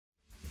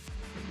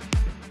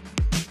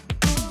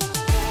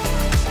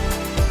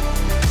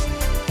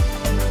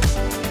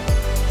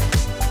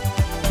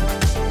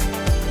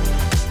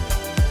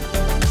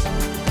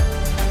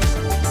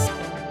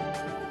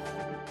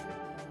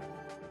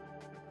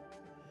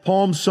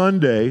Palm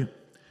Sunday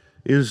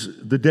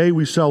is the day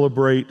we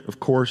celebrate, of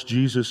course,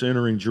 Jesus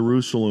entering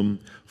Jerusalem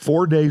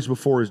 4 days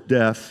before his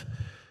death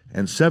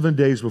and 7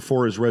 days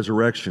before his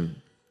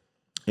resurrection.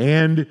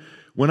 And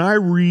when I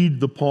read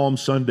the Palm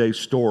Sunday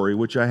story,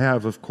 which I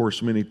have, of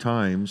course, many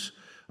times,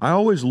 I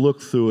always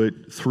look through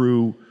it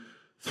through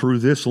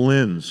this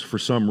lens for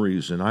some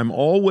reason. I'm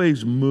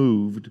always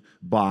moved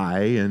by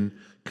and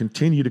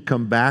continue to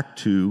come back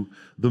to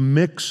the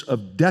mix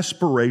of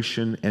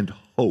desperation and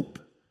hope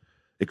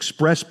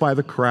expressed by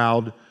the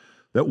crowd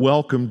that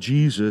welcomed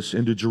Jesus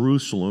into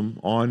Jerusalem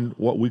on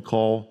what we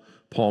call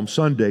Palm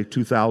Sunday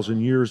 2,000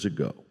 years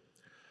ago.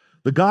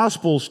 The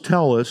Gospels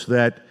tell us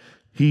that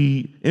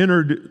he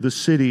entered the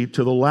city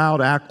to the loud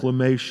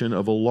acclamation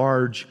of a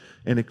large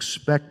and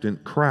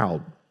expectant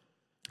crowd.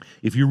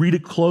 If you read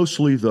it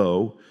closely,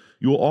 though,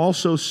 you will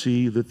also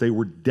see that they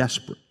were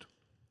desperate.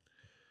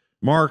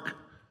 Mark,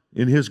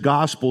 in his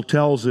gospel,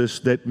 tells us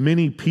that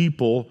many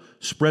people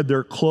spread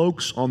their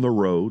cloaks on the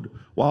road,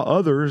 while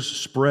others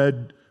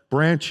spread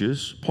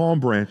branches, palm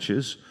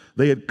branches,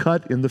 they had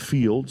cut in the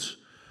fields.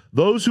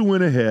 Those who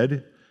went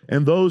ahead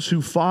and those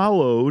who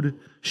followed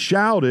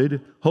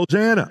shouted,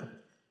 "Hosanna!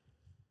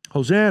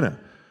 Hosanna!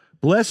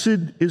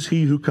 Blessed is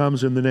he who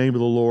comes in the name of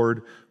the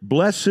Lord.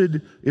 Blessed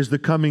is the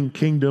coming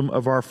kingdom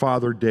of our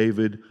father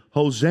David.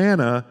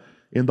 Hosanna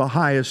in the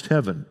highest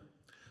heaven."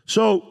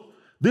 So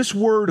this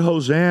word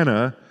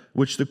Hosanna,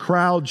 which the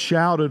crowd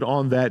shouted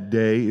on that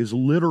day, is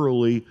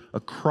literally a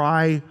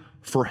cry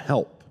for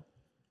help.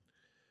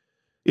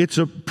 It's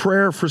a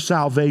prayer for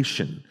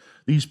salvation.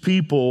 These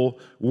people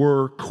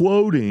were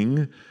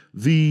quoting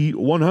the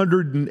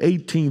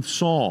 118th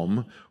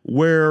Psalm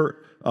where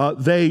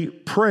they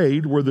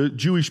prayed, where the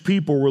Jewish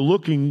people were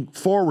looking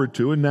forward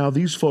to, and now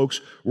these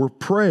folks were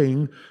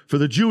praying for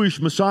the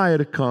Jewish Messiah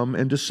to come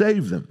and to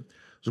save them.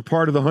 So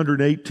part of the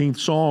 118th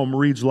Psalm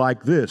reads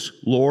like this: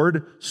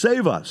 "Lord,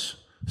 save us,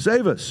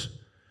 save us.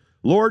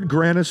 Lord,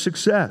 grant us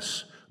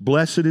success.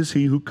 Blessed is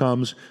he who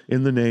comes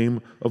in the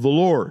name of the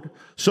Lord."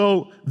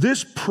 So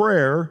this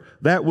prayer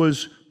that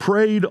was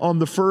prayed on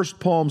the first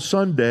Palm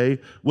Sunday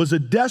was a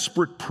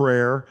desperate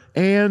prayer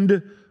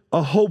and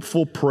a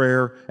hopeful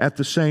prayer at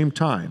the same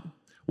time.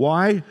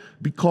 Why?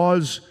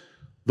 Because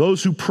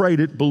those who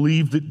prayed it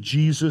believed that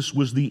Jesus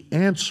was the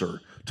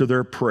answer to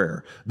their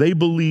prayer. They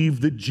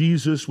believed that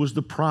Jesus was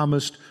the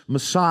promised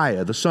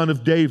Messiah, the Son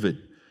of David,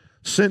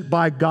 sent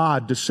by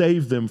God to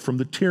save them from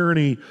the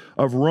tyranny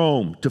of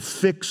Rome, to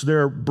fix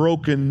their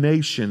broken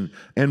nation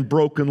and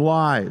broken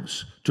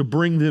lives, to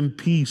bring them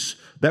peace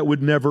that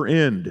would never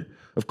end.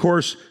 Of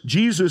course,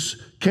 Jesus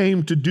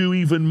came to do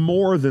even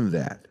more than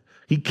that.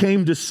 He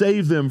came to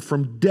save them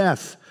from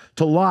death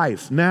to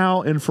life,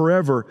 now and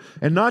forever.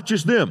 And not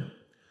just them,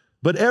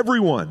 but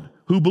everyone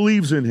who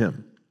believes in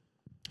him.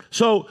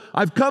 So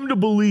I've come to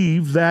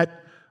believe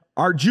that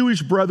our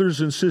Jewish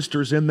brothers and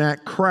sisters in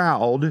that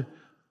crowd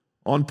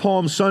on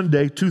Palm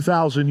Sunday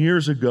 2,000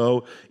 years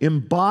ago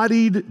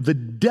embodied the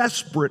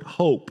desperate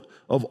hope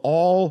of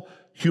all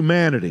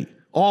humanity,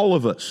 all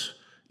of us,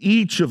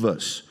 each of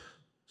us.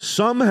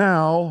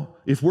 Somehow,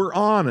 if we're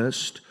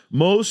honest,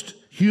 most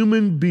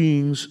human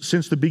beings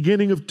since the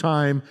beginning of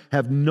time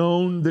have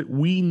known that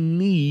we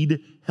need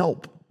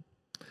help,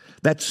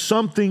 that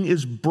something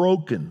is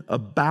broken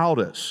about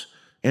us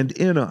and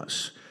in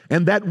us,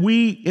 and that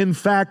we, in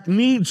fact,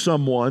 need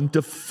someone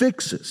to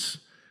fix us.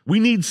 We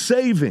need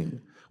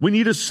saving. We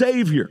need a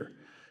Savior.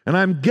 And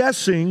I'm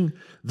guessing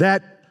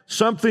that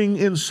something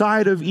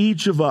inside of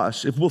each of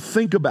us, if we'll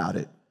think about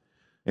it,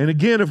 and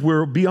again, if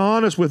we'll be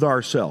honest with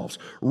ourselves,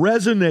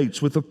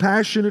 resonates with the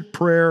passionate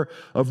prayer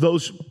of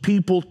those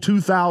people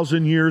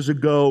 2,000 years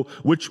ago,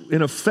 which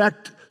in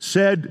effect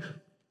said,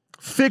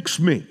 "Fix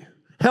me,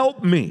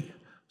 help me,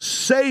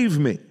 save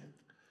me."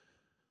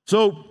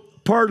 So,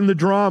 pardon the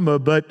drama,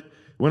 but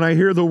when I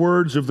hear the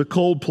words of the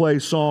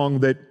Coldplay song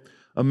that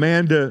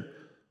Amanda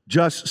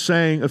just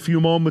sang a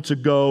few moments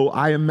ago,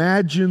 I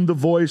imagine the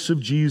voice of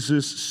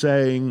Jesus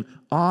saying,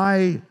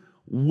 "I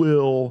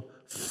will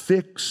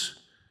fix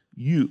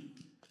you."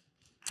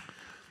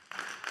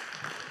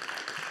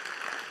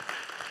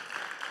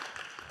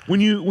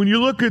 When you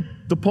look at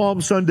the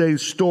Palm Sunday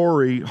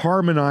story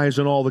harmonized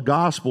in all the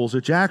Gospels,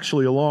 it's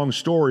actually a long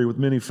story with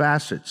many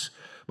facets.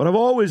 But I've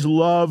always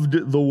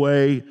loved the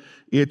way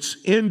it's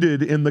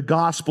ended in the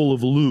Gospel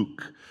of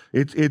Luke.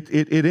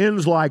 It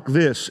ends like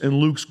this in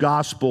Luke's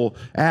Gospel: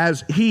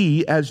 as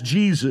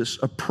Jesus,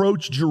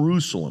 approached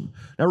Jerusalem.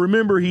 Now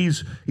remember,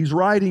 he's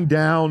riding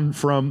down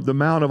from the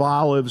Mount of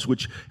Olives,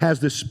 which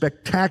has this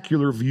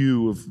spectacular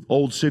view of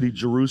Old City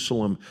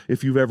Jerusalem,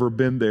 if you've ever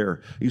been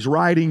there. He's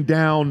riding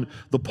down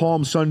the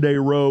Palm Sunday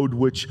road,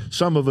 which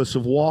some of us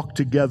have walked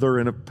together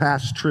in a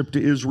past trip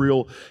to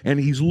Israel, and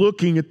he's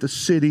looking at the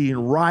city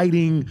and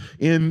riding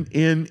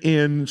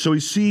in. So he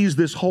sees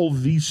this whole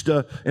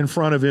vista in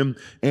front of him,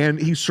 and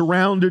he's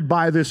surrounded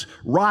by this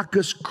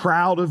raucous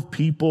crowd of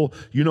people,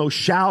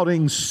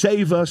 shouting,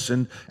 "Save us,"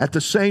 and at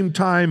the same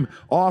time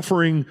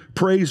offering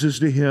praises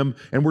to him.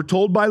 And we're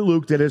told by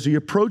Luke that as he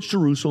approached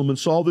Jerusalem and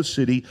saw the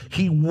city,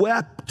 he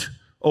wept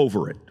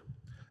over it.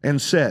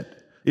 and said,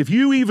 if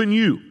you, even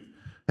you,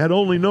 had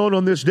only known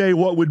on this day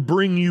what would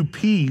bring you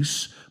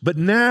peace, but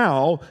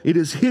now it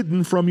is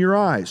hidden from your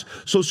eyes.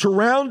 So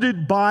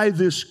surrounded by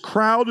this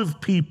crowd of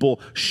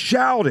people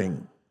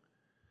shouting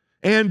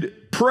and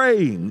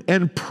praying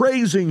and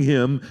praising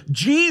him,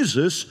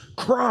 Jesus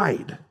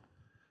cried.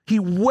 He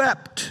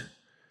wept.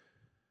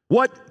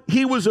 What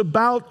he was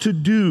about to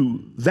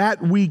do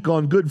that week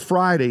on Good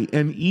Friday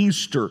and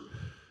Easter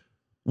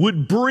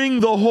would bring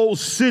the whole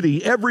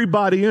city,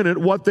 everybody in it,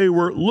 what they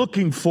were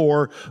looking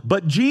for,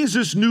 but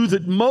Jesus knew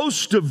that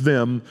most of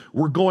them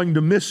were going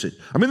to miss it.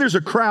 I mean, there's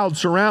a crowd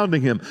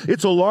surrounding him.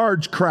 It's a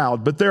large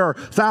crowd, but there are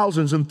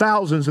thousands and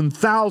thousands and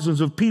thousands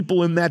of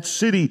people in that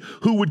city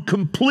who would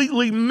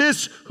completely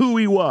miss who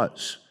he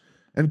was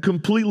and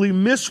completely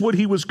miss what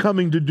he was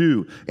coming to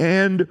do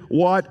and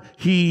what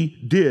he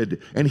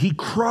did. And he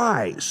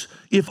cries,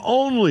 if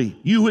only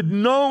you had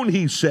known,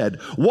 he said,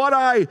 what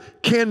I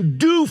can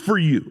do for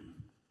you.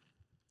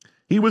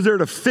 He was there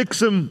to fix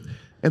them,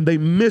 and they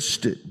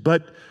missed it.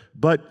 But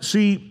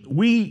see,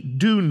 we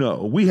do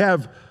know. We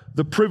have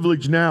the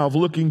privilege now of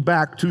looking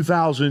back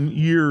 2,000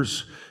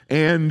 years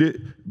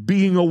and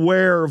being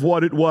aware of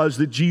what it was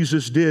that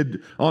Jesus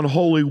did on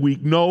Holy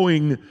Week,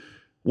 knowing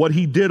what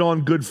he did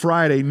on Good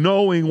Friday,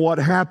 knowing what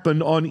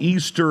happened on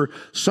Easter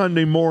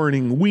Sunday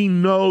morning. We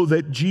know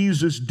that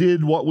Jesus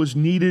did what was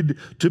needed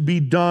to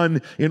be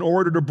done in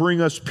order to bring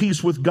us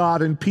peace with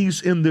God and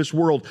peace in this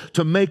world,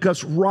 to make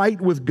us right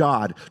with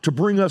God, to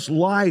bring us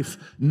life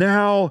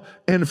now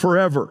and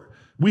forever.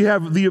 We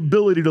have the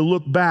ability to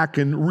look back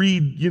and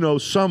read,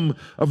 some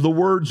of the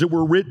words that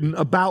were written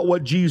about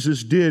what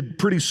Jesus did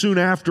pretty soon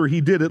after he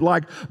did it,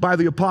 like by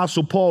the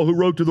Apostle Paul, who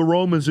wrote to the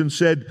Romans and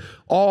said,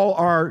 all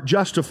are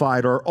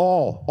justified, or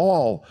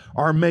all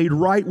are made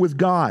right with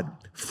God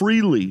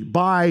freely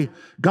by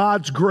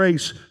God's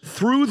grace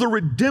through the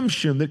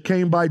redemption that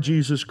came by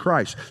Jesus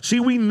Christ. See,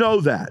 we know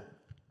that.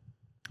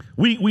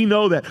 We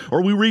know that.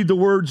 Or we read the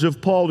words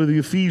of Paul to the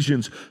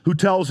Ephesians, who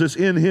tells us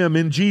in him,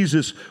 in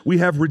Jesus, we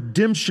have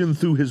redemption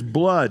through his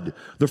blood,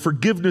 the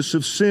forgiveness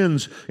of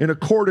sins in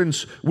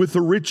accordance with the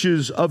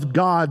riches of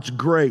God's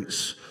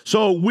grace.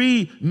 So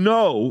we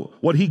know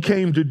what he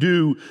came to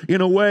do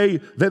in a way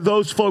that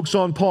those folks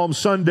on Palm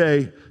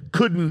Sunday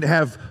couldn't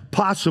have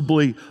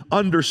possibly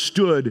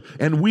understood.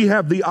 And we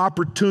have the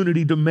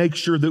opportunity to make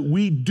sure that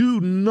we do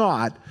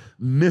not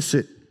miss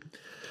it.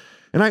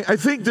 And I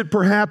think that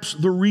perhaps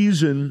the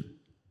reason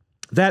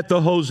that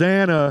the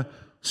Hosanna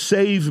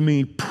Save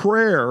Me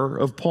prayer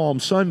of Palm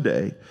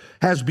Sunday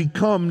has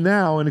become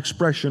now an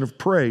expression of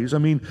praise. I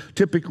mean,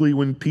 typically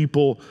when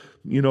people,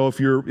 if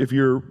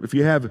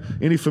you have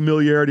any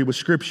familiarity with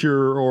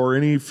Scripture or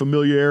any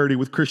familiarity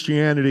with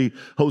Christianity,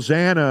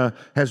 Hosanna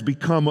has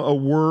become a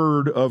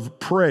word of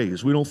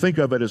praise. We don't think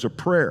of it as a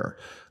prayer.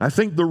 I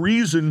think the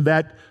reason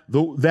that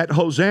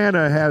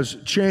Hosanna has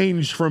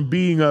changed from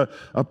being a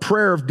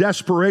prayer of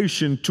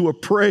desperation to a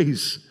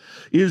praise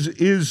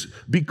is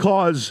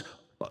because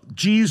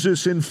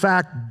Jesus, in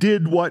fact,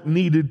 did what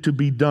needed to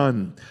be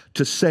done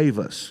to save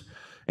us.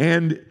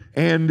 And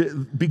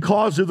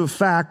because of the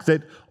fact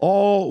that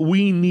all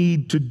we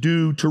need to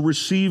do to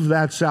receive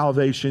that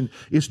salvation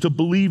is to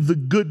believe the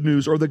good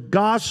news or the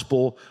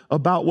gospel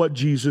about what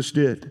Jesus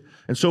did.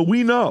 And so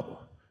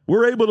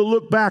we're able to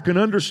look back and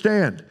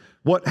understand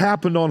what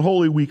happened on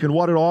Holy Week and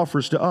what it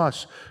offers to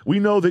us. We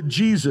know that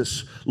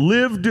Jesus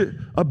lived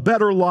a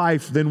better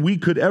life than we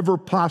could ever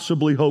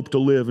possibly hope to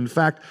live. In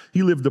fact,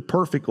 he lived a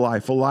perfect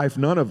life, a life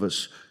none of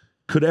us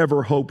could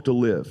ever hope to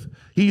live.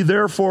 He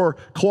therefore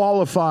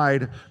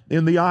qualified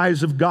in the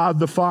eyes of God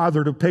the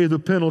Father to pay the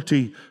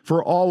penalty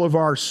for all of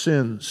our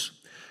sins.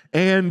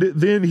 And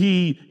then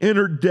he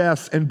entered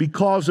death, and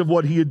because of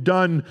what he had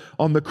done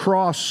on the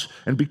cross,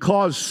 and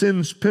because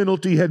sin's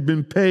penalty had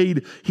been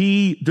paid,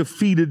 he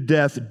defeated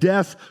death.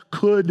 Death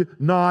could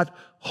not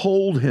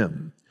hold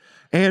him.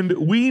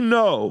 And we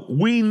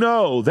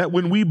know that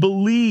when we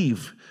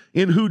believe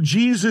in who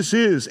Jesus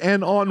is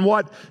and on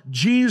what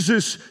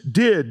Jesus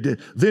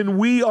did, then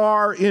we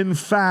are in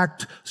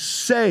fact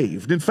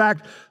saved. In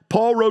fact,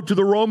 Paul wrote to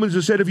the Romans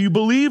and said, if you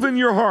believe in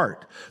your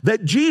heart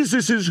that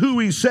Jesus is who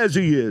he says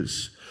he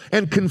is,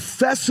 and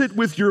confess it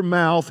with your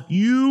mouth,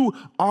 you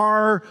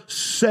are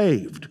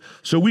saved.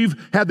 So we've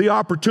had the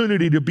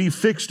opportunity to be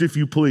fixed, if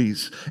you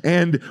please.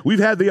 And we've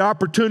had the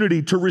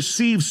opportunity to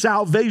receive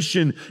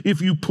salvation,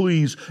 if you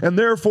please. And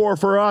therefore,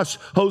 for us,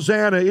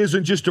 Hosanna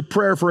isn't just a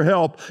prayer for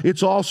help.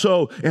 It's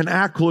also an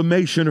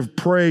acclamation of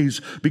praise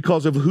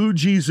because of who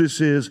Jesus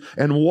is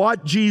and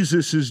what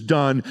Jesus has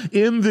done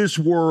in this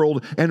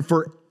world and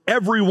for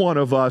every one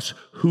of us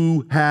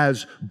who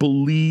has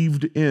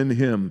believed in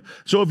him.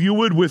 So if you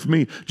would with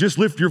me, just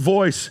lift your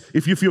voice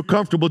if you feel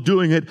comfortable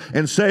doing it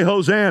and say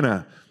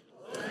Hosanna.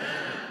 Hosanna.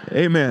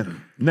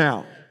 Amen.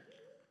 Now,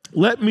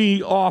 let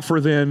me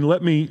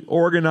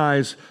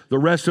organize the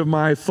rest of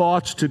my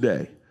thoughts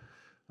today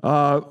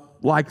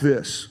like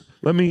this.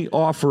 Let me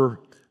offer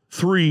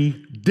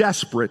 3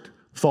 desperate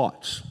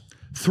thoughts.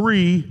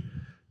 3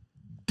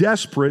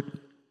 desperate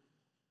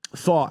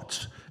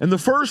thoughts. And the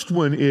first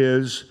one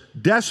is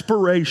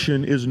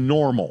desperation is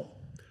normal.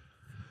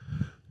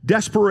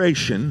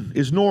 Desperation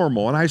is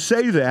normal. And I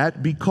say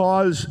that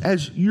because,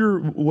 as you're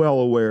well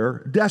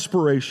aware,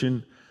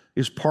 desperation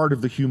is part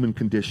of the human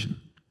condition.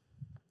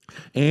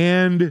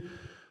 And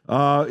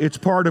it's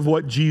part of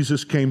what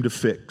Jesus came to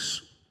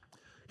fix.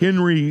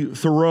 Henry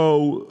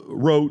Thoreau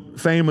wrote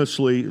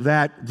famously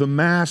that the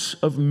mass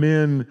of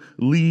men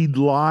lead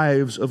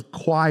lives of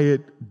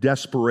quiet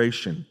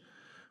desperation.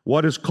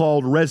 What is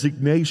called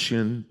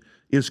resignation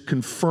is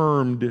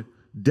confirmed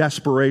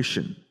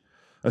desperation.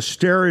 A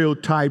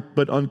stereotype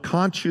but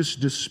unconscious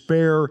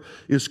despair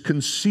is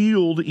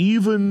concealed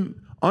even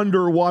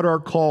under what are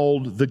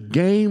called the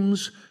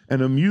games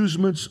and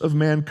amusements of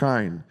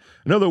mankind.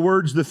 In other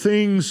words, the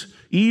things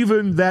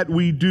even that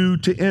we do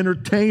to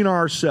entertain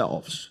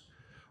ourselves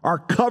are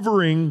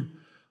covering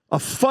a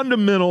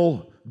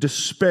fundamental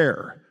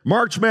despair.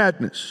 March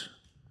Madness,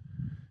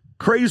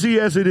 crazy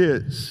as it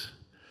is,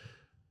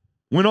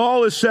 when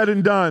all is said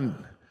and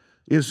done,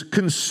 is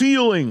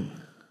concealing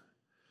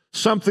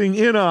something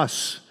in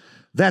us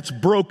that's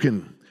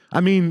broken.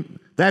 I mean,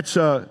 that's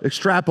an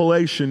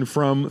extrapolation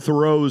from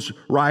Thoreau's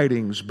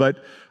writings,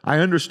 but I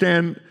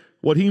understand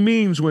what he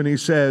means when he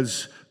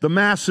says the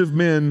mass of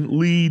men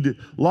lead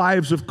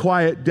lives of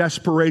quiet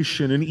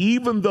desperation, and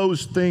even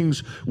those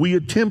things we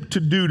attempt to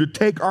do to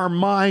take our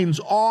minds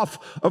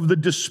off of the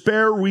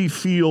despair we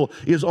feel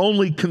is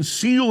only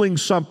concealing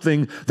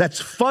something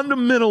that's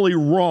fundamentally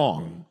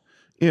wrong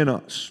in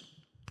us.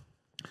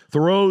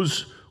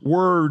 Thoreau's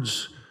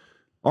words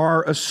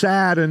are a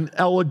sad and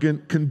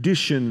elegant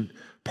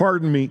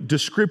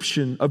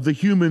description of the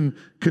human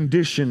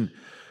condition.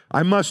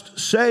 I must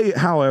say,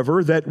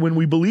 however, that when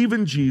we believe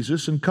in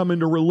Jesus and come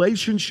into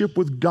relationship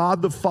with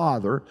God the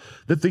Father,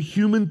 that the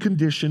human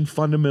condition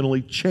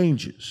fundamentally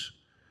changes.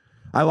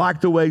 I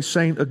like the way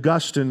St.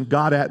 Augustine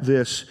got at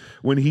this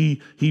when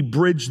he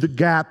bridged the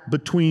gap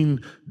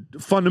between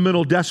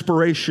fundamental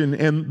desperation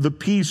and the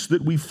peace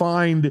that we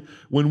find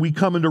when we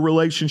come into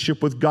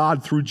relationship with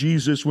God through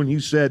Jesus, when he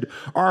said,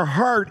 "Our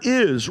heart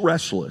is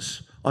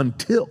restless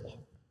until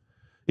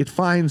it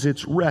finds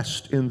its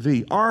rest in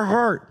thee." Our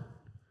heart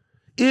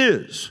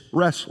is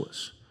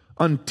restless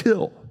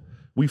until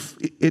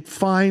it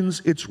finds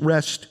its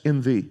rest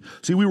in thee.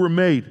 See, we were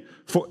made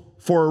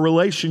for a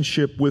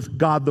relationship with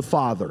God the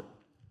Father.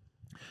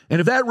 And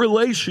if that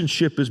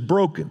relationship is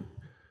broken,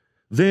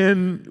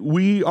 then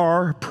we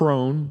are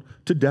prone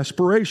to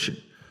desperation.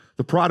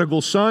 The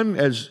prodigal son,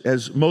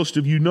 as most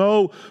of you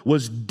know,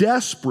 was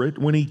desperate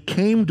when he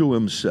came to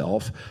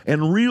himself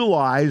and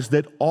realized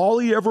that all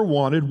he ever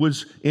wanted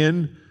was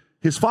in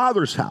his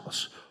father's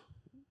house.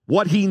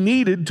 What he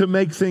needed to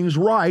make things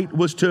right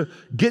was to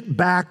get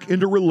back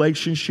into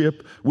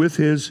relationship with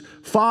his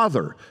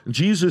father.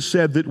 Jesus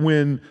said that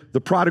when the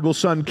prodigal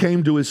son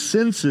came to his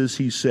senses,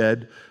 he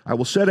said, "I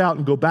will set out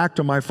and go back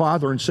to my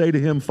father and say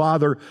to him,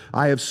 'Father,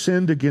 I have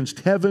sinned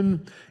against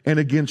heaven and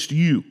against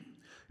you.'"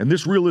 And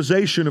this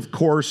realization, of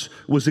course,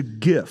 was a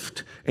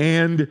gift.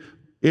 And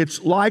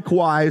it's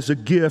likewise a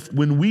gift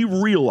when we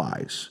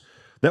realize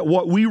that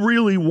what we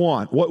really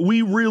want, what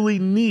we really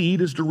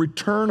need is to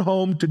return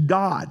home to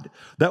God.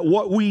 That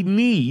what we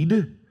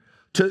need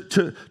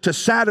to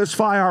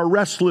satisfy our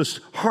restless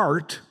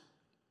heart,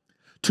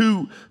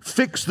 to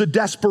fix the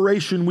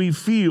desperation we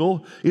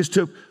feel, is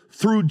to,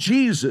 through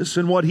Jesus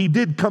and what he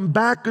did, come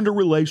back into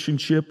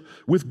relationship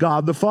with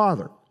God the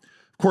Father.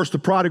 Of course, the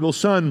prodigal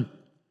son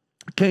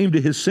came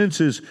to his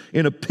senses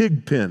in a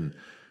pig pen,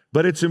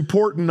 but it's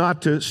important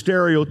not to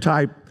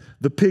stereotype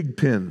the pig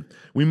pen.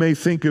 We may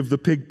think of the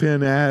pig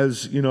pen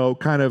as,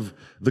 kind of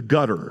the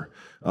gutter.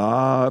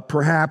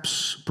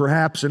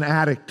 Perhaps an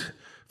addict,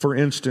 for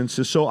instance,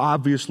 is so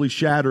obviously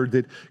shattered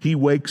that he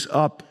wakes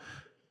up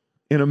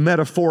in a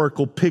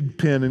metaphorical pig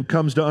pen and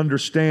comes to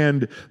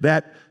understand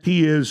that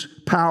he is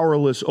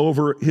powerless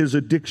over his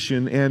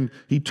addiction, and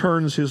he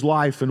turns his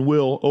life and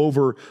will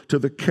over to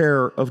the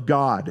care of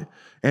God.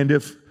 And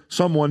if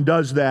someone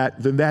does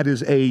that, then that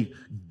is a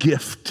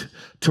gift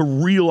to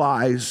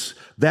realize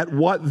that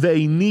what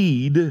they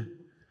need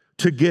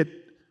to get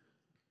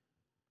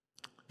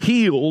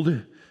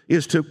healed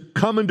is to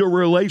come into a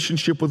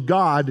relationship with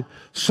God,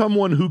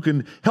 someone who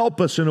can help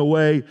us in a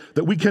way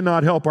that we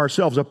cannot help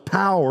ourselves, a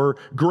power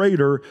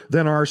greater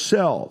than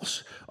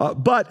ourselves.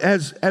 But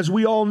as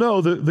we all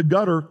know, the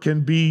gutter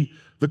can be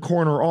the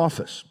corner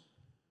office.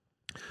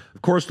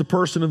 Of course, the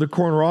person in the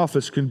corner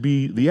office can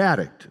be the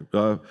addict,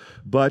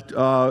 but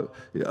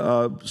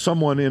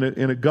someone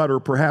in a gutter,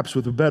 perhaps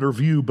with a better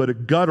view, but a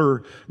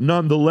gutter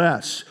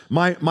nonetheless.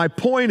 My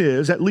point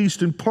is, at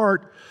least in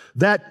part,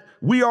 that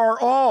we are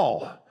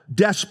all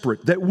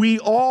desperate, that we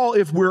all,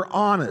 if we're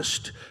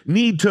honest,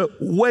 need to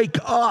wake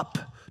up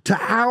to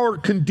our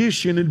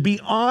condition and be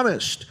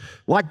honest,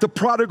 like the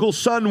prodigal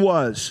son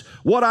was.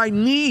 What I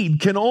need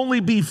can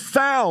only be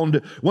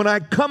found when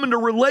I come into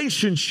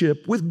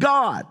relationship with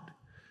God.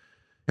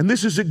 And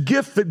this is a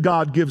gift that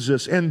God gives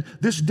us. And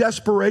this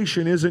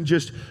desperation isn't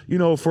just,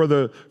 for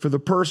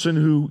the person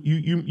who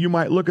you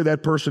might look at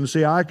that person and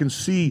say, I can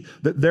see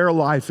that their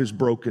life is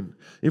broken.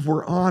 If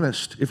we're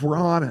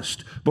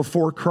honest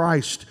before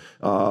Christ,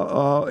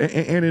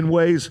 and in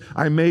ways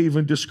I may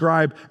even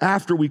describe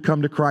after we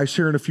come to Christ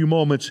here in a few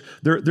moments,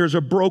 there's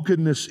a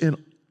brokenness in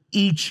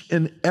each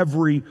and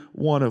every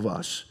one of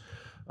us.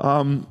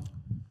 Tim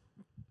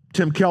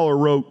Keller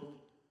wrote,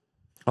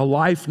 a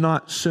life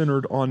not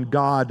centered on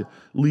God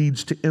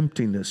leads to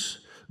emptiness.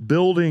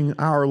 Building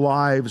our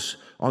lives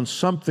on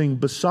something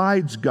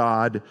besides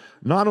God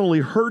not only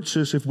hurts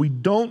us if we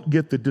don't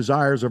get the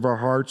desires of our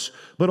hearts,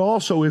 but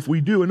also if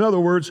we do. In other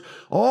words,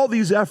 all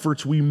these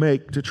efforts we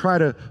make to try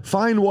to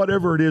find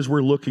whatever it is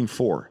we're looking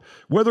for,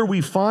 whether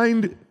we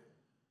find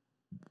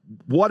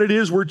what it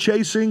is we're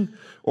chasing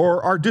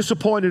or are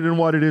disappointed in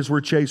what it is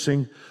we're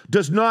chasing,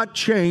 does not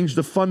change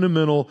the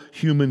fundamental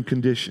human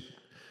condition.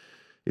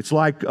 It's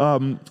like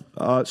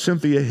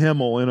Cynthia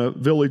Himmel in a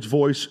Village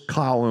Voice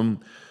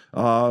column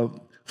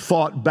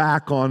thought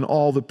back on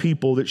all the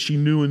people that she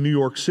knew in New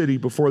York City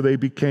before they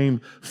became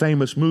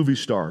famous movie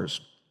stars.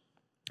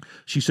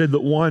 She said that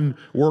one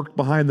worked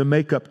behind the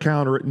makeup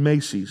counter at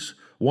Macy's,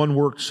 one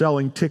worked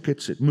selling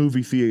tickets at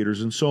movie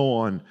theaters, and so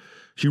on.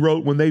 She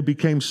wrote, when they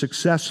became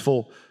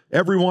successful,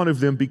 every one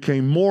of them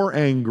became more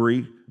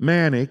angry,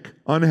 manic,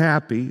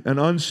 unhappy, and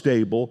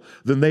unstable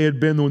than they had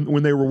been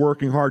when they were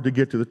working hard to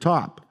get to the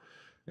top.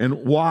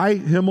 And why,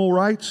 Himmel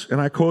writes, and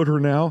I quote her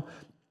now,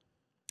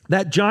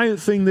 that giant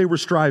thing they were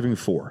striving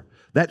for,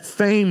 that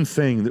fame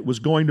thing that was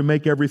going to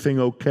make everything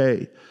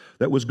okay,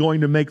 that was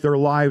going to make their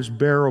lives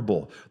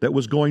bearable, that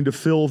was going to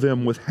fill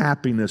them with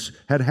happiness,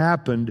 had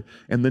happened,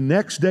 and the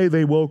next day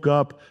they woke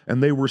up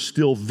and they were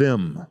still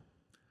them.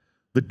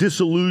 The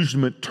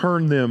disillusionment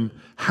turned them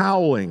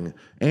howling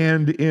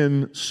and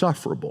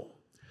insufferable.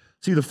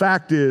 See, the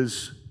fact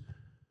is,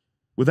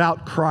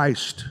 without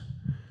Christ,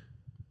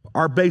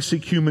 our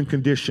basic human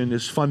condition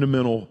is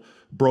fundamental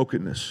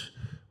brokenness,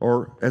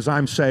 or as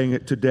I'm saying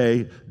it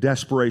today,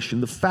 desperation.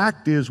 The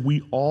fact is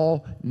we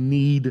all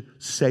need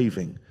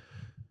saving.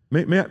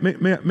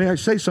 May I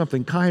say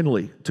something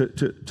kindly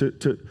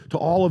to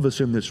all of us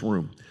in this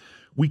room?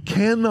 We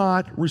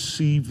cannot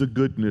receive the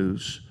good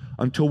news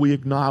until we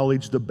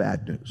acknowledge the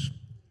bad news.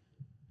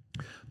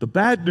 The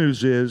bad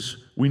news is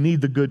we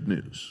need the good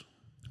news.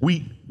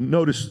 We,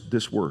 notice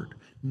this word,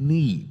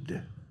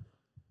 need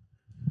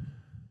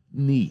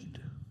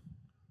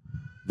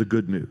the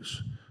good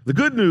news. The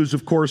good news,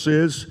 of course,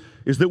 is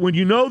that when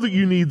you know that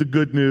you need the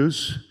good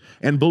news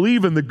and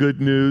believe in the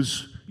good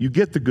news, you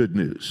get the good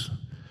news.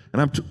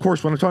 And of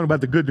course, when I'm talking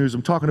about the good news,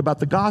 I'm talking about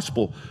the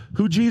gospel,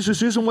 who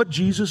Jesus is and what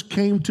Jesus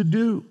came to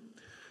do.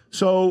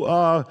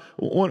 So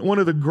one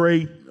of the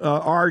great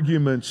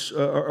arguments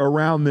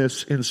around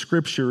this in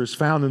Scripture is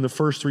found in the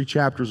first 3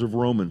 chapters of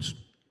Romans.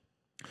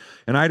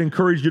 And I'd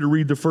encourage you to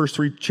read the first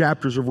 3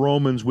 chapters of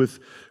Romans with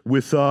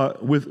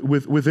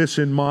this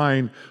in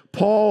mind.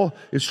 Paul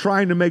is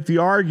trying to make the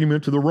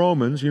argument to the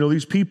Romans,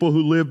 these people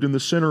who lived in the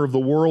center of the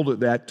world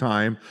at that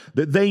time,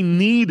 that they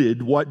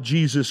needed what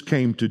Jesus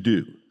came to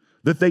do,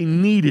 that they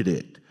needed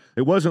it.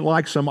 It wasn't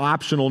like some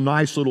optional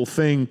nice little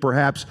thing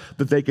perhaps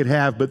that they could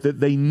have, but that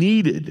they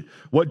needed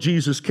what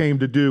Jesus came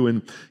to do.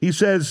 And he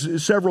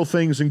says several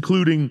things,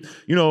 including,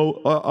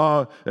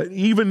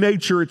 even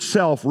nature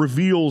itself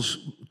reveals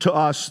to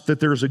us that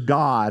there's a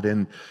God,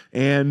 and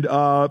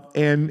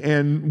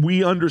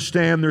we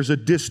understand there's a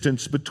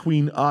distance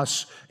between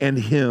us and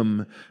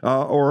Him,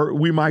 or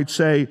we might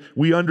say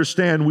we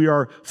understand we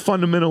are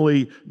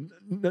fundamentally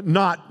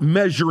not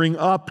measuring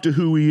up to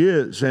who He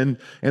is. And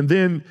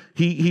then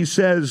he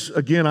says,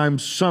 again, I'm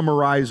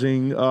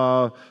summarizing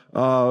a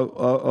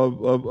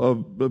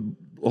whole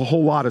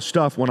lot of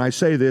stuff when I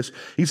say this.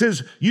 He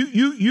says,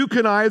 you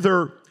can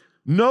either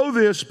know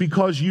this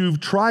because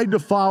you've tried to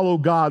follow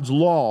God's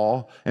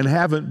law and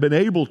haven't been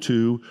able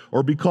to,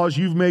 or because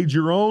you've made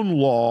your own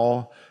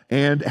law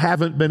and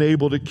haven't been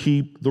able to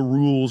keep the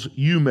rules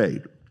you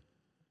made.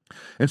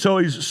 And so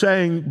he's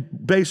saying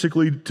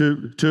basically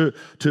to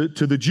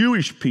the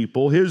Jewish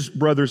people, his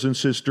brothers and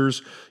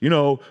sisters,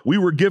 we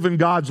were given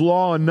God's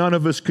law and none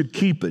of us could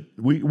keep it.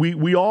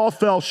 We all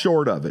fell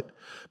short of it.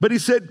 But he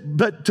said,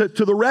 but to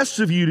the rest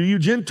of you, to you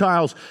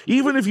Gentiles,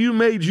 even if you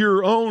made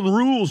your own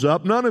rules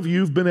up, none of you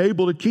have been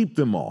able to keep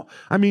them all.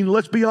 I mean,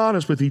 let's be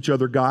honest with each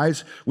other,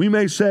 guys. We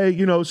may say,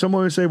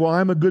 someone may say, well,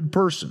 I'm a good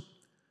person.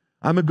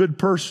 I'm a good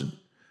person.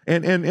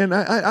 And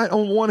I,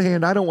 on one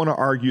hand, I don't want to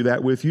argue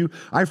that with you.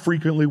 I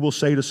frequently will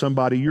say to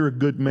somebody, you're a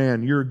good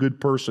man, you're a good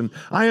person.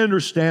 I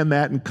understand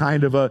that in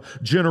kind of a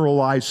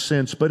generalized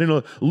sense, but in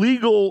a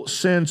legal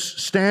sense,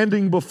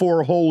 standing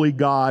before holy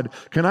God,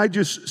 can I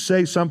just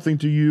say something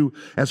to you?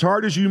 As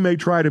hard as you may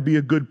try to be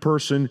a good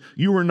person,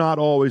 you are not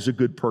always a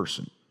good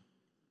person.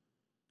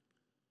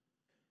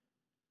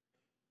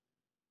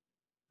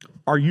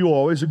 Are you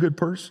always a good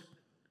person?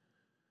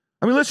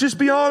 I mean, let's just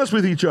be honest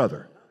with each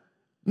other.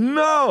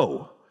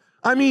 No.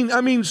 I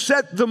mean,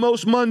 set the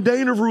most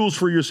mundane of rules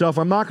for yourself.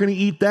 I'm not going to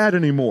eat that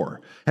anymore.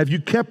 Have you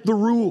kept the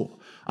rule?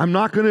 I'm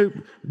not going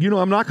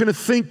to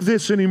think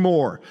this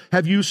anymore.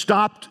 Have you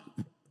stopped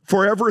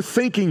forever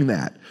thinking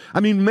that? I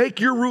mean, make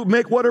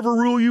whatever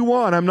rule you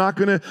want. I'm not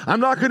going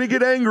to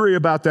get angry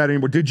about that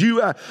anymore. Did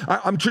you?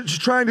 I'm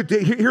just trying to.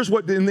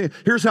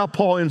 Here's how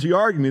Paul ends the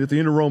argument at the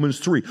end of Romans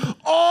 3.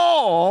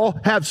 All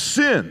have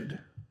sinned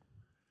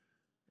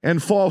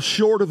and fall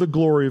short of the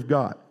glory of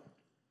God.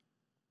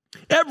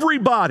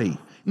 Everybody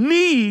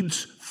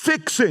needs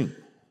fixing.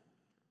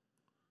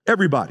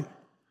 Everybody.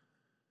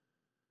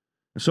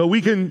 So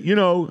we can,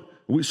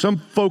 some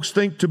folks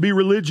think to be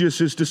religious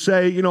is to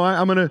say,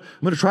 I'm going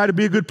to try to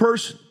be a good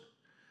person.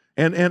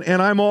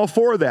 And I'm all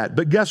for that.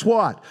 But guess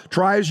what?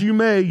 Try as you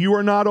may, you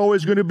are not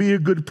always going to be a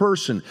good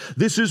person.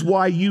 This is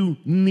why you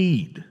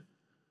need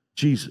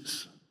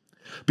Jesus.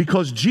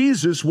 Because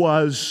Jesus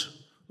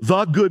was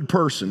the good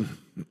person,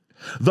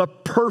 the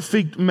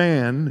perfect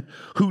man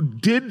who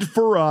did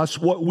for us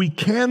what we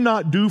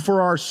cannot do for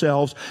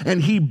ourselves,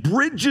 and he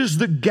bridges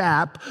the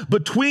gap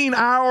between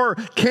our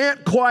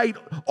can't quite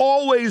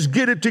always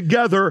get it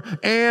together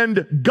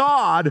and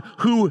God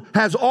who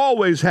has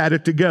always had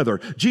it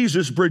together.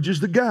 Jesus bridges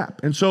the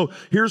gap. And so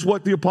here's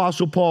what the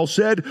Apostle Paul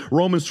said,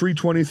 Romans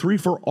 3:23,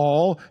 for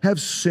all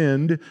have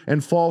sinned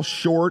and fall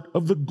short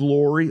of the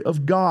glory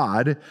of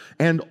God,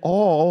 and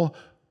all,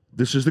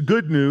 this is the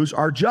good news,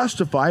 are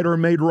justified or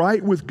made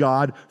right with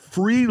God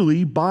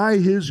freely by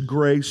his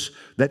grace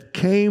that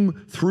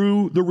came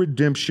through the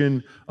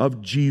redemption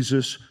of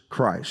Jesus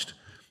Christ.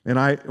 And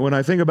when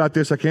I think about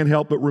this, I can't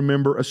help but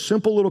remember a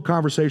simple little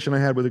conversation I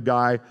had with a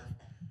guy.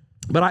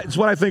 But it's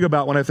what I think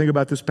about when I think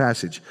about this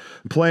passage.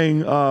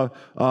 Playing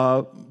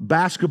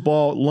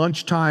basketball at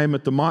lunchtime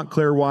at the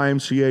Montclair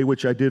YMCA,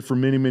 which I did for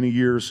many, many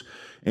years.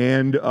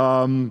 And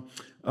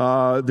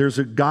there's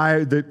a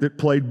guy that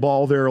played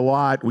ball there a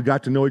lot. We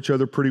got to know each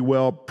other pretty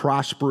well,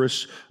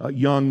 prosperous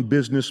young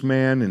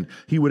businessman, and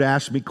he would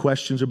ask me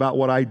questions about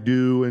what I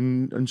do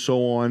and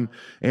so on.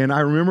 And I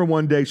remember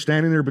one day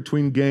standing there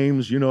between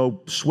games,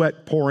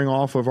 sweat pouring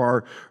off of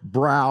our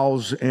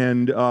brows,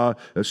 and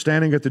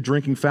standing at the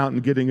drinking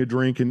fountain getting a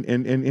drink,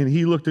 and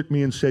he looked at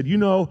me and said,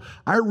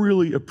 I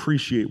really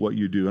appreciate what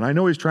you do. And I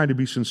know he's trying to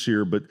be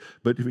sincere, but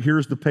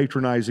here's the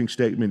patronizing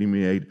statement he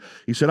made.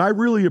 He said, I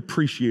really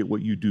appreciate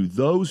what you do.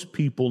 Those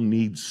people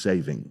need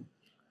saving.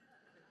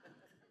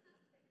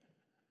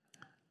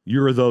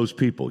 You're those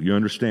people. You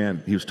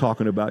understand? He was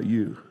talking about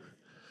you.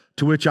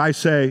 To which I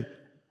say,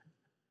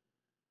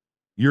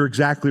 you're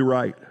exactly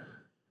right.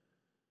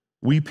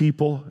 We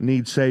people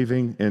need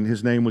saving, and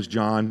his name was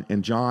John.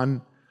 And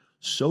John,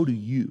 so do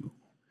you.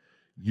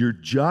 You're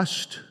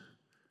just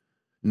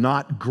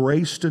not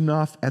graced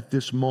enough at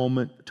this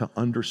moment to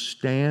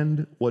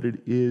understand what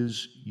it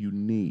is you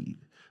need,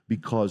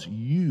 because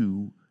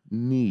you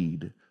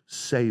need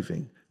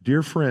saving.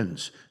 Dear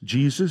friends,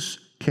 Jesus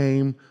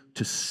came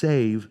to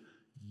save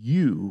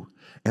you,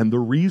 and the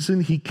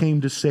reason he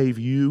came to save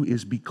you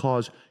is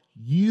because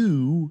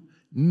you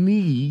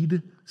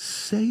need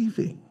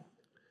saving.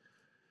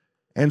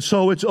 And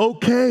so it's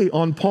okay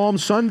on Palm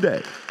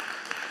Sunday.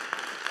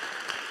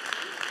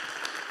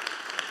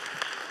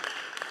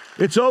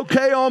 It's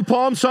okay on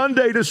Palm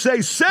Sunday to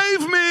say,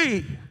 save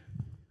me!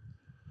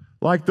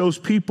 Like those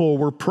people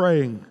were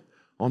praying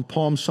on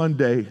Palm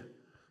Sunday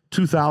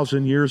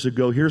 2,000 years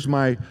ago. Here's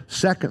my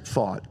second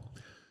thought.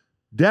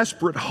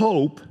 Desperate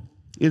hope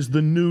is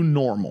the new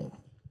normal.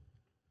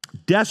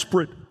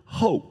 Desperate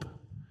hope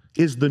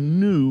is the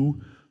new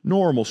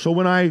normal. So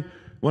when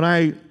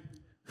I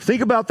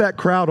think about that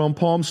crowd on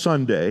Palm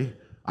Sunday,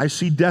 I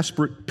see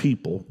desperate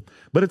people,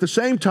 but at the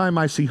same time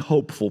I see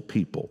hopeful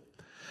people.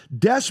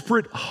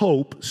 Desperate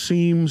hope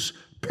seems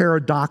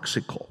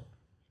paradoxical,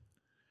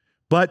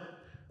 but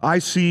I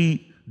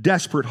see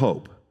desperate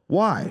hope.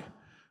 Why?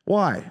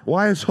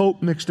 Why is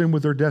hope mixed in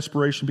with their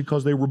desperation?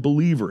 Because they were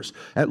believers,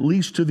 at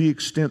least to the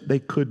extent they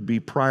could be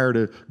prior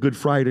to Good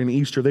Friday and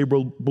Easter. They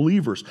were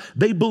believers.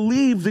 They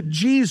believed that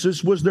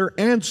Jesus was their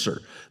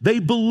answer. They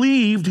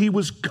believed he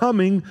was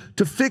coming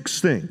to fix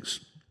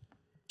things.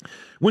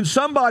 When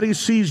somebody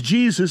sees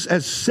Jesus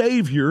as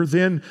Savior,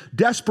 then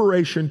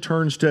desperation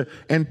turns to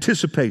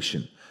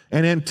anticipation.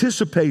 And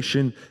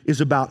anticipation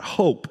is about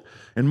hope.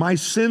 And my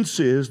sense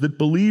is that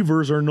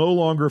believers are no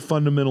longer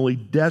fundamentally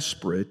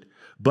desperate,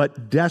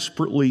 but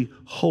desperately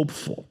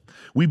hopeful.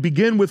 We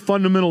begin with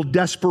fundamental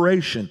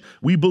desperation.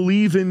 We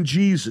believe in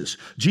Jesus.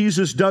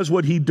 Jesus does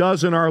what he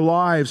does in our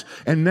lives,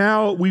 and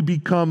now we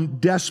become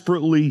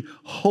desperately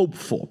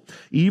hopeful,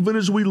 even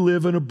as we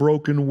live in a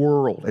broken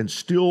world and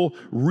still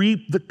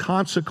reap the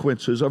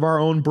consequences of our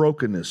own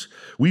brokenness.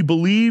 We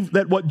believe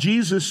that what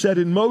Jesus set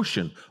in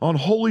motion on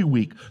Holy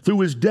Week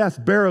through his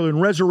death, burial,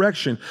 and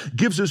resurrection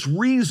gives us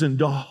reason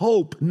to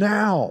hope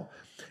now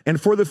and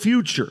for the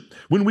future.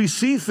 When we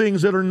see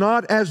things that are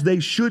not as they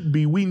should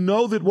be, we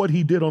know that what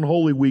he did on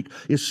Holy Week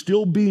is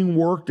still being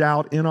worked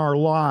out in our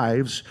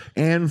lives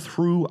and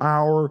through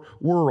our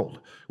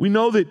world. We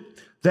know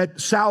that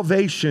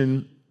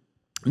salvation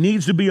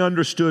needs to be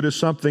understood as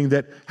something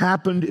that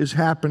happened, is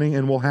happening,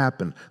 and will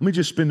happen. Let me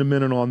just spend a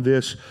minute on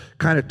this,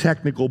 kind of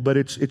technical, but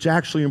it's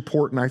actually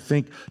important, I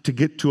think, to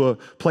get to a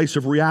place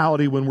of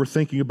reality when we're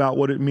thinking about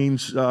what it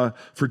means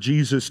for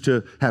Jesus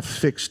to have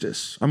fixed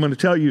us. I'm going to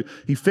tell you,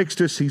 He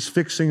fixed us, He's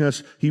fixing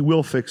us, He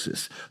will fix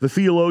us. The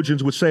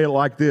theologians would say it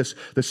like this: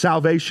 the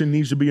salvation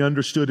needs to be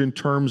understood in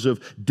terms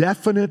of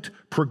definite,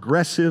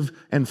 progressive,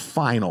 and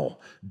final.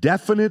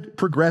 Definite,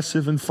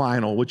 progressive, and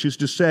final, which is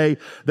to say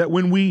that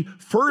when we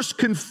first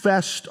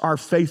confessed our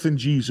faith in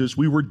Jesus,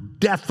 we were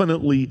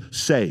definitely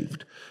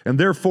saved. And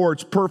therefore,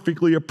 it's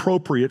perfectly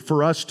appropriate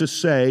for us to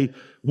say,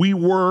 we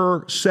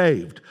were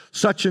saved.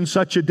 Such and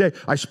such a day.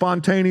 I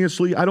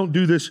don't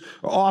do this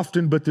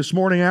often, but this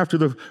morning after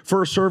the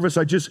first service,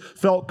 I just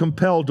felt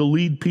compelled to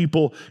lead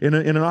people in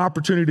an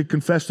opportunity to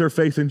confess their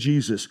faith in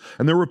Jesus.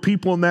 And there were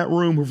people in that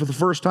room who for the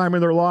first time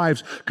in their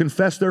lives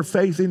confessed their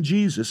faith in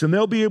Jesus. And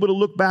they'll be able to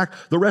look back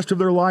the rest of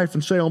their life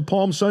and say, on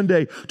Palm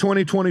Sunday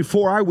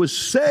 2024, I was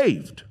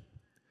saved.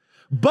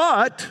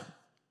 But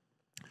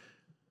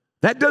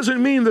that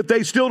doesn't mean that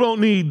they still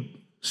don't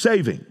need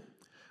saving.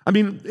 I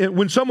mean,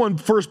 when someone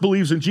first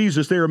believes in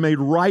Jesus, they are made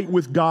right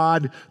with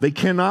God. They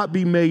cannot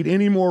be made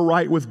any more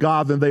right with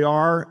God than they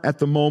are at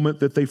the moment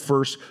that they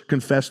first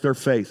confess their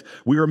faith.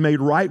 We are made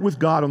right with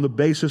God on the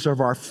basis of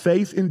our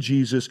faith in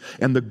Jesus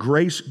and the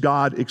grace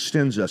God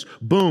extends us.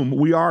 Boom,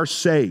 we are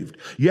saved.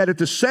 Yet at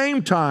the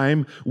same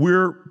time,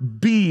 we're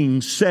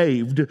being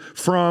saved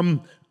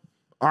from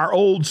our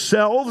old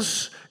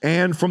selves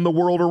and from the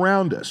world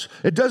around us.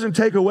 It doesn't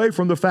take away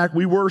from the fact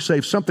we were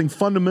saved. Something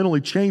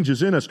fundamentally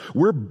changes in us.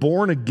 We're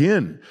born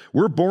again.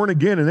 We're born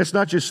again, and it's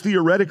not just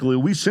theoretically.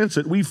 We sense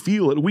it. We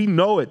feel it. We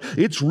know it.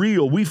 It's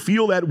real. We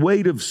feel that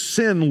weight of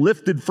sin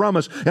lifted from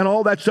us and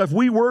all that stuff.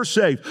 We were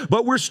saved,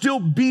 but we're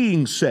still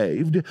being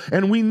saved,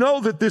 and we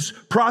know that this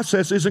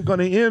process isn't going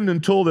to end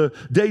until the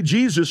day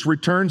Jesus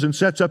returns and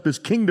sets up His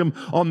kingdom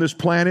on this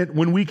planet,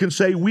 when we can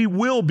say we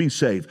will be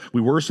saved.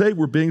 We were saved.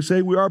 We're being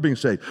saved. We are being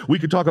saved. We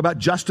could talk about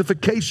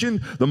justification.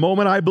 The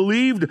moment I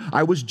believed,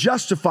 I was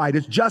justified.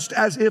 It's just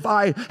as if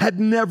I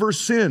had never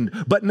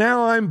sinned. But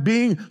now I'm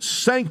being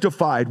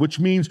sanctified, which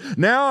means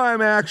now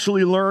I'm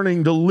actually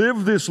learning to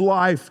live this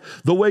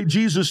life the way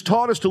Jesus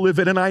taught us to live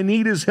it, and I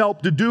need His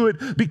help to do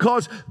it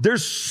because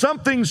there's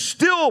something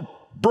still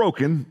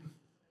broken,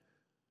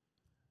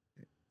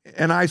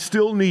 and I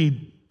still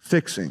need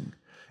fixing.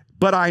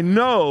 But I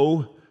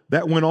know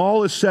that when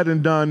all is said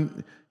and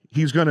done,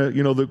 He's going to,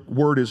 the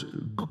word is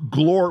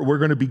we're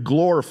going to be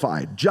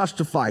glorified,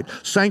 justified,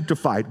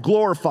 sanctified,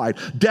 glorified,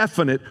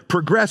 definite,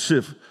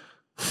 progressive,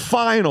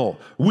 final.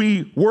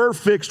 We were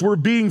fixed, we're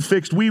being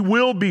fixed, we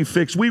will be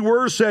fixed. We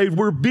were saved,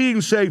 we're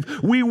being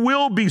saved, we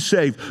will be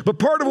saved. But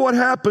part of what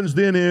happens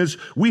then is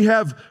we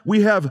have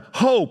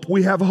hope.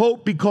 We have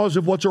hope because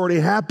of what's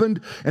already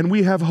happened, and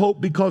we have hope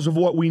because of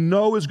what we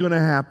know is going to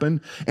happen.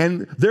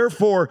 And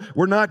therefore,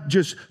 we're not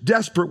just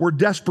desperate, we're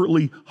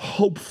desperately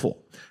hopeful.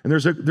 And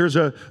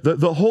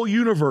the whole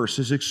universe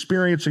is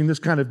experiencing this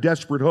kind of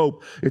desperate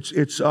hope.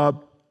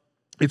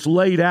 It's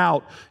laid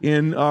out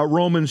in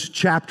Romans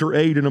chapter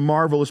 8 in a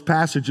marvelous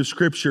passage of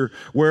Scripture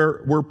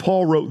where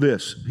Paul wrote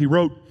this. He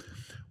wrote,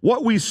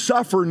 "What we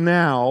suffer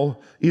now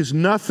is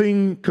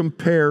nothing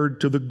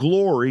compared to the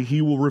glory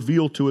He will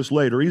reveal to us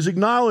later." He's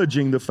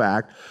acknowledging the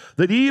fact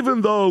that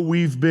even though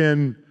we've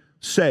been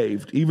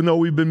saved, even though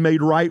we've been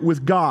made right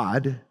with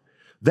God,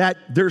 that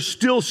there's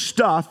still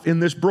stuff in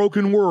this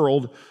broken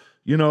world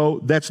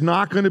that's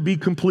not going to be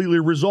completely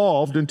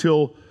resolved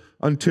until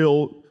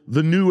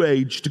the new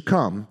age to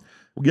come.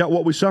 Yet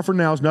what we suffer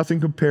now is nothing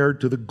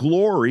compared to the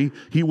glory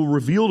He will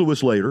reveal to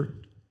us later.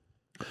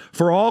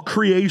 For all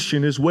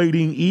creation is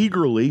waiting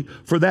eagerly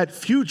for that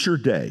future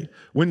day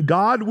when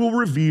God will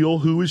reveal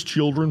who His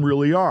children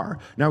really are.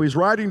 Now, He's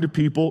writing to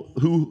people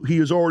who He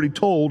has already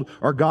told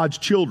are God's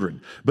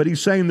children, but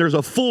He's saying there's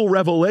a full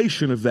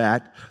revelation of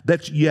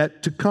that's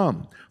yet to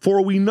come.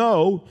 For we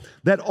know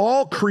that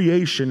all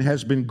creation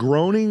has been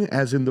groaning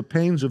as in the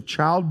pains of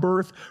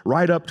childbirth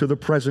right up to the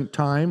present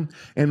time,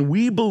 and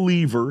we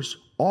believers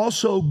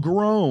also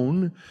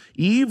groan,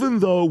 even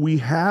though we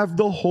have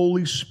the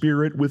Holy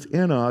Spirit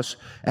within us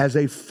as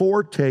a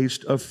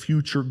foretaste of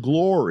future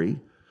glory.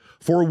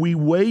 For we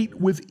wait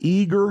with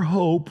eager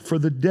hope for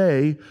the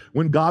day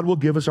when God will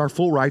give us our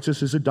full rights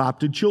as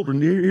adopted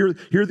children.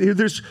 Hear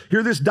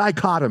this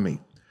dichotomy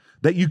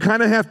that you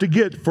kind of have to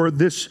get for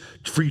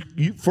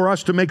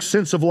us to make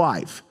sense of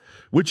life,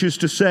 which is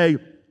to say,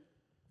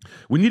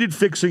 we needed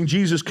fixing.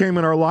 Jesus came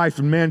in our life,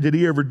 and man, did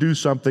He ever do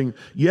something.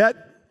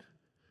 Yet,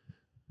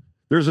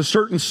 there's a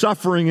certain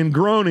suffering and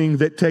groaning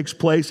that takes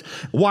place,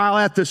 while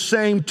at the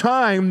same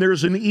time,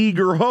 there's an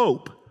eager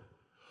hope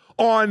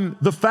on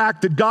the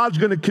fact that God's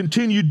going to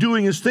continue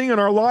doing His thing in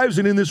our lives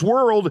and in this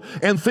world,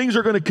 and things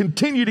are going to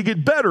continue to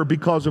get better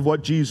because of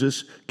what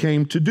Jesus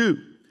came to do.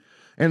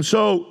 And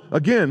so,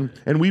 again,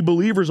 and we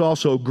believers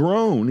also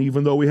groan,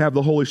 even though we have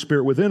the Holy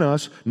Spirit within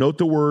us. Note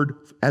the word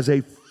as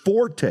a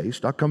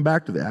foretaste, I'll come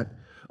back to that,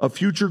 of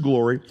future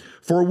glory.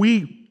 For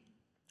we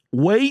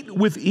Wait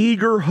with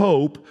eager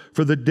hope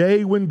for the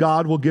day when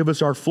God will give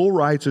us our full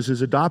rights as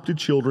his adopted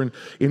children,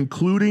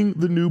 including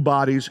the new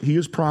bodies he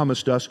has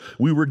promised us.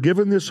 We were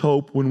given this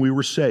hope when we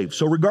were saved.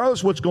 So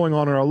regardless of what's going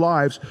on in our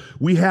lives,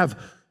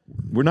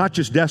 we're not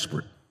just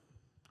desperate.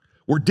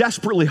 We're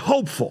desperately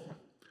hopeful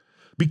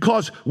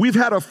because we've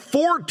had a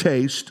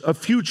foretaste of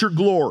future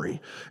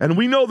glory. And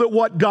we know that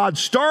what God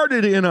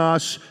started in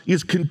us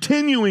is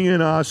continuing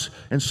in us,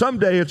 and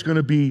someday it's going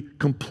to be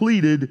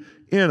completed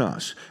in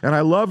us. And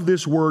I love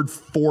this word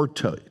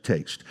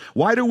foretaste.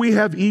 Why do we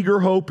have eager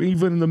hope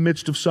even in the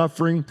midst of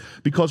suffering?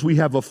 Because we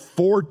have a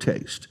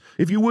foretaste.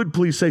 If you would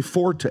please say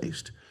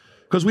foretaste.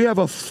 Because we have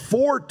a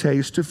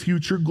foretaste of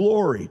future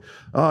glory.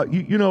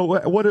 You know,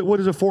 what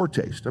is a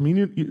foretaste? I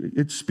mean,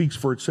 it speaks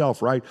for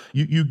itself, right?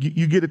 You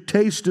get a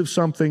taste of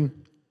something,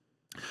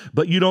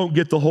 but you don't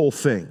get the whole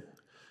thing.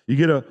 You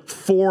get a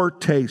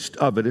foretaste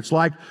of it. It's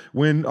like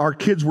when our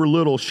kids were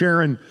little,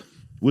 Sharon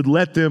would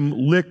let them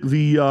lick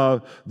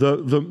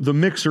the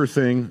mixer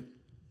thing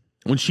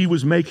when she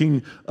was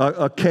making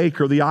a cake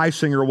or the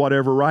icing or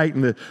whatever, right?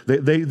 And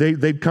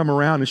they'd come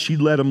around and she'd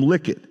let them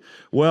lick it.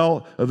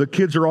 Well, the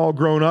kids are all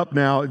grown up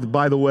now,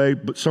 by the way,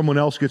 but someone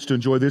else gets to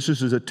enjoy this.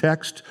 This is a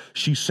text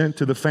she sent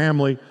to the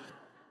family.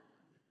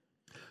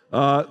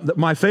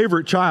 My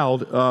favorite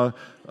child,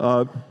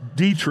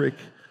 Dietrich,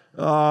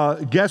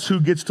 guess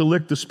who gets to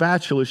lick the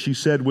spatula, she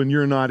said, when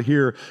you're not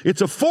here?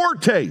 It's a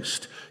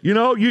foretaste. You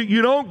know,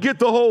 you don't get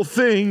the whole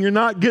thing. You're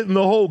not getting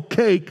the whole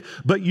cake,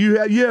 but you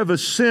have a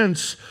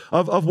sense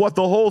of what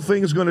the whole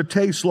thing is going to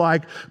taste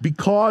like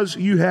because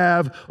you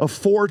have a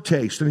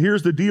foretaste. And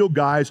here's the deal,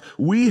 guys.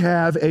 We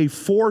have a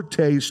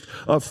foretaste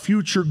of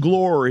future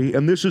glory,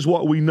 and this is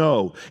what we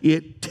know.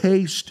 It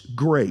tastes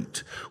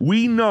great.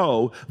 We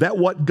know that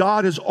what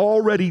God has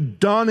already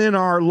done in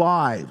our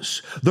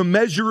lives, the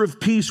measure of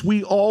peace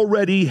we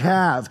already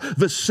have,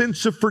 the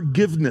sense of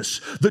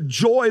forgiveness, the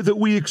joy that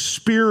we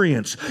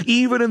experience,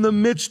 even in the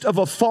midst of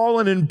a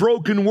fallen and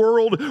broken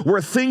world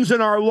where things in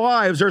our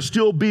lives are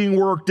still being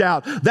worked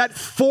out. That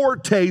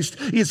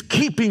foretaste is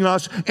keeping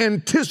us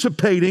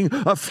anticipating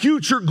a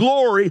future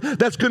glory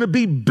that's going to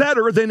be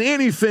better than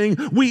anything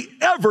we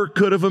ever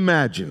could have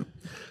imagined.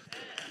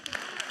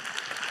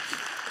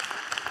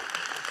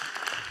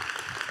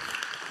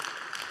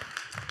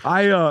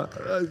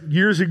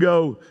 Years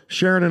ago,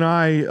 Sharon and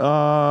I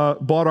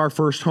bought our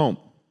first home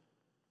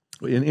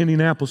in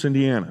Indianapolis,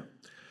 Indiana.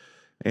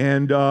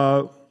 And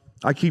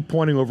I keep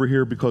pointing over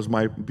here because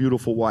my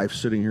beautiful wife's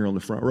sitting here on the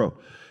front row.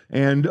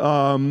 And did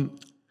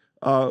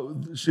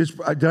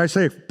I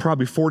say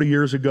probably 40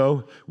 years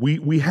ago,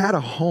 we had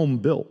a home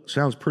built.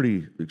 Sounds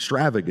pretty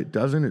extravagant,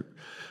 doesn't it?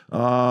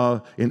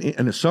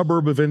 In a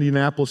suburb of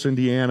Indianapolis,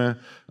 Indiana,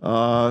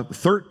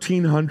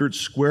 1,300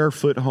 square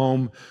foot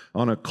home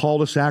on a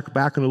cul-de-sac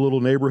back in a little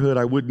neighborhood.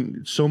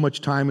 So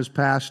much time has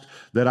passed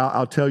that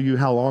I'll tell you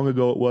how long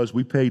ago it was.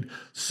 We paid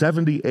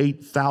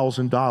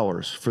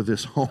 $78,000 for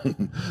this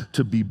home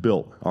to be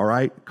built. All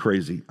right?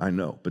 Crazy, I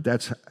know, but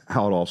that's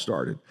how it all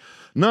started.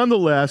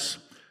 Nonetheless,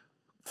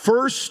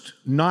 first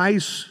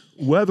nice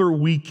weather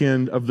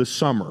weekend of the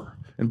summer,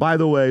 and by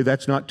the way,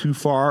 that's not too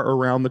far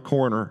around the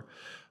corner.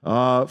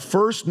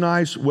 First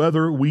nice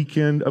weather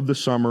weekend of the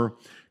summer.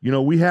 You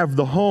know, we have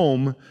the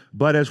home,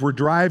 but as we're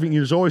driving,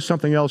 there's always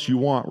something else you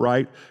want,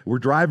 right? We're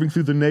driving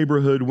through the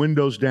neighborhood,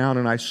 windows down,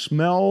 and I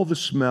smell the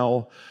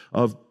smell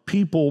of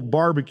people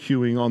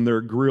barbecuing on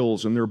their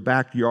grills in their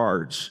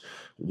backyards,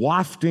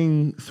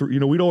 wafting through. You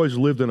know, we'd always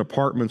lived in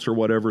apartments or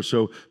whatever,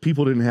 so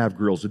people didn't have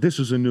grills. This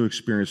is a new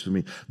experience to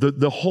me.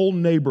 The whole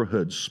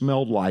neighborhood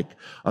smelled like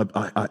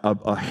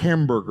a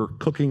hamburger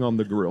cooking on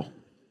the grill.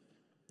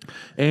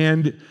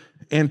 And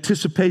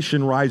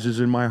anticipation rises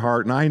in my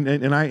heart,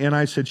 and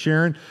I said,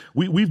 Sharon,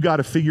 we've got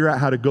to figure out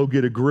how to go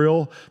get a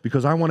grill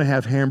because I want to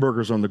have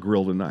hamburgers on the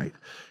grill tonight.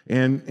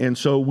 And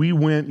so we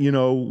went, you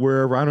know,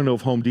 wherever. I don't know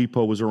if Home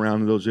Depot was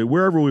around in those days.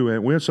 Wherever we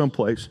went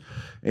someplace,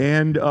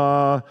 and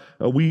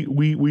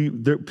we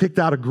picked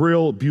out a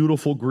grill,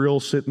 beautiful grill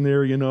sitting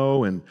there, you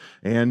know,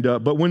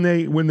 but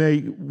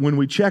when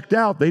we checked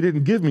out, they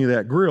didn't give me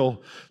that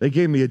grill. They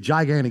gave me a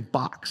gigantic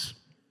box.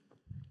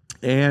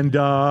 And,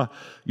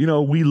 you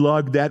know, we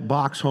lugged that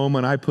box home,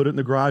 and I put it in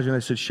the garage, and I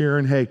said,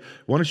 Sharon, hey,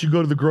 why don't you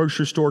go to the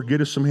grocery store, get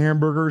us some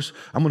hamburgers?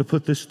 I'm going to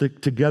put this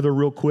together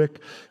real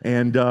quick,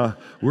 and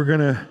we're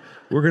gonna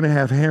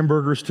have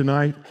hamburgers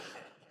tonight.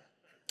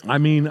 I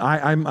mean,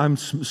 I'm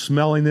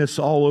smelling this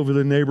all over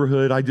the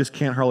neighborhood. I just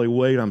can't hardly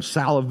wait. I'm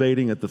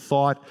salivating at the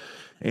thought.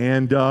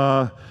 And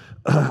I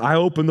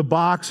open the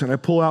box, and I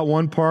pull out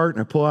one part,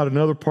 and I pull out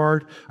another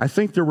part. I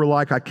think there were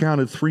I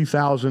counted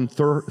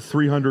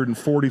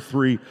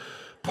 3,343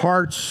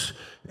 parts.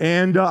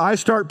 And I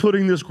start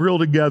putting this grill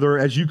together.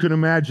 As you can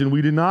imagine,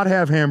 we did not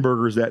have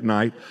hamburgers that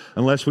night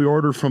unless we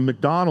ordered from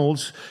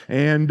McDonald's.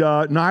 And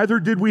neither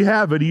did we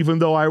have it, even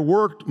though I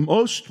worked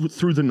most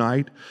through the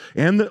night.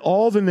 And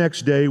all the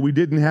next day, we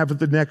didn't have it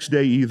the next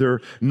day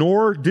either.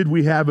 Nor did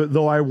we have it,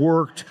 though I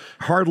worked,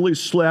 hardly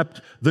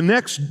slept the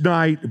next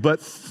night. But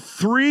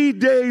 3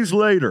 days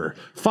later,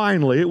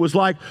 finally, it was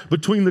like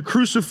between the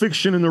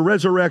crucifixion and the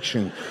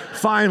resurrection,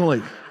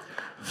 finally,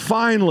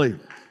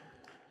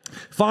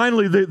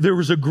 there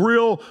was a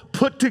grill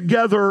put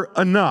together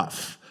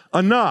enough.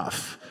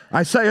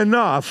 I say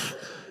enough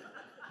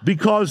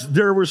because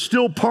there were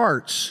still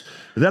parts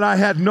that I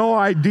had no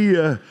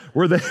idea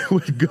where they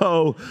would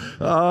go.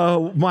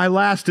 My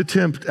last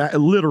attempt,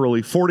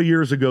 literally 40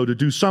 years ago, to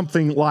do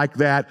something like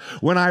that,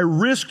 when I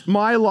risked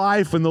my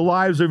life and the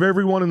lives of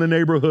everyone in the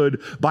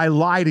neighborhood by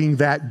lighting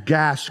that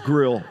gas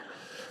grill.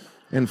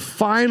 And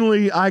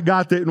finally, I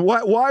got that. And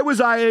why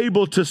was I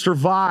able to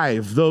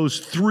survive those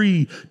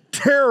 3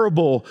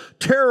 terrible,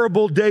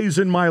 terrible days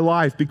in my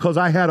life? Because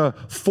I had a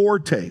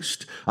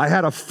foretaste. I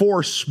had a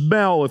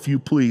foresmell, if you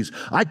please.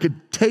 I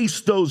could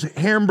taste those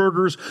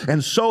hamburgers,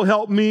 and so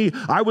help me,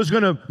 I was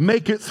going to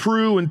make it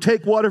through and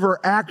take whatever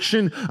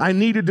action I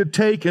needed to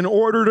take in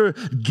order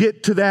to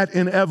get to that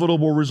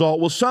inevitable result.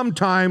 Well,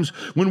 sometimes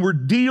when we're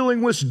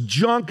dealing with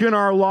junk in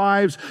our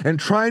lives and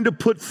trying to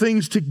put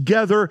things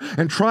together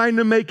and trying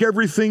to make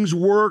everything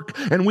work,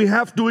 and we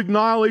have to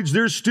acknowledge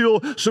there's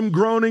still some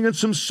groaning and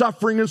some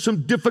suffering and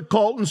some difficulty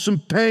and some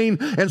pain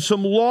and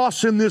some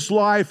loss in this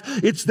life,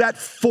 it's that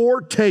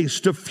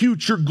foretaste of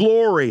future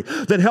glory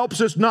that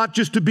helps us not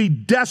just to be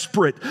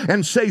desperate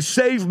and say,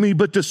 save me,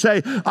 but to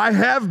say, I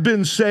have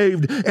been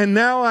saved and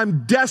now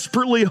I'm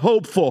desperately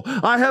hopeful.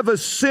 I have a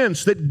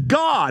sense that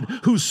God,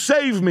 who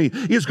saved me,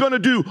 is going to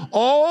do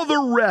all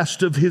the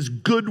rest of His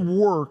good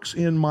works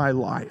in my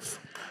life.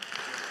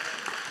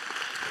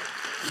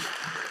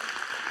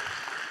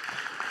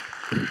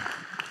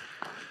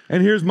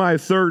 And here's my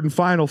third and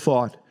final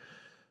thought.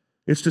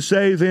 It's to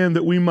say then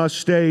that we must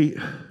stay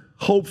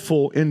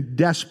hopeful in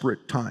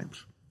desperate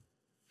times.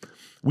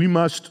 We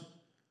must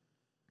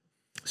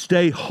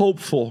stay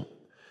hopeful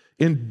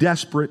in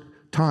desperate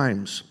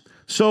times.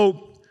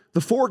 So the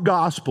 4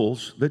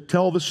 Gospels that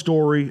tell the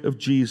story of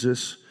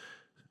Jesus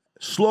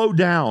slow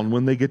down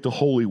when they get to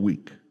Holy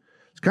Week.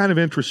 It's kind of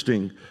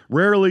interesting.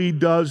 Rarely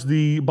does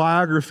the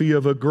biography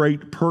of a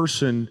great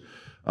person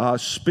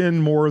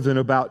spend more than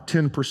about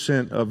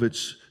 10% of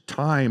its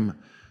time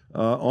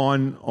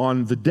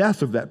on the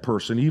death of that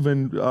person,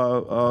 even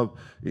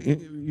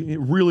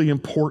really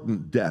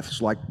important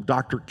deaths like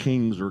Dr.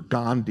 King's or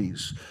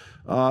Gandhi's.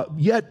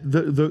 Yet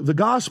the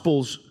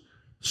Gospels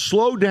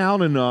slow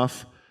down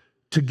enough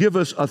to give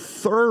us a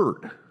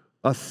third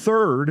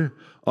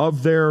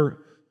of their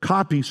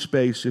copy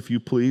space, if you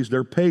please,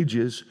 their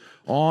pages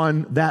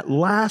on that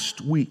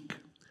last week.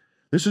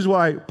 This is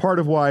part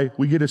of why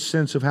we get a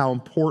sense of how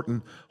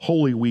important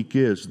Holy Week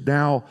is,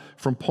 now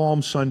from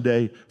Palm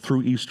Sunday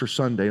through Easter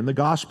Sunday. And the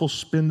Gospels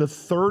spend a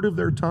third of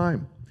their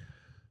time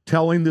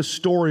telling the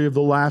story of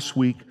the last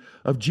week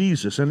of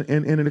Jesus. And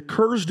it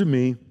occurs to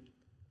me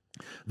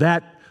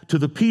that to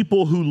the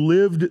people who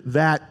lived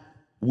that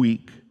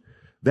week,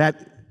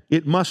 that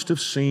it must have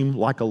seemed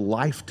like a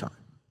lifetime.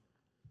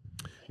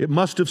 It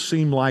must have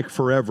seemed like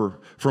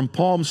forever. From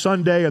Palm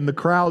Sunday and the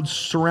crowds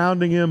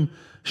surrounding Him,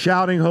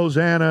 shouting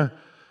Hosanna,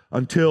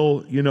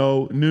 until,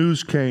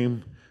 news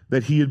came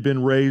that He had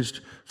been raised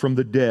from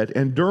the dead.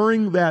 And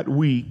during that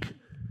week,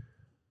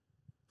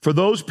 for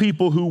those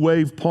people who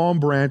waved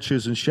palm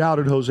branches and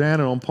shouted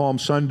Hosanna on Palm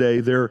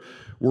Sunday, there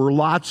were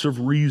lots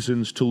of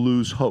reasons to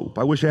lose hope.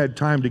 I wish I had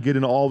time to get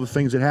into all the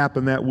things that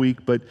happened that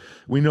week, but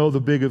we know the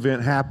big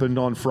event happened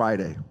on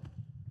Friday.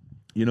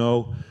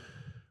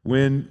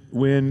 When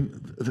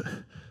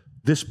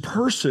this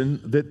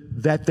person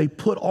that they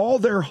put all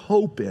their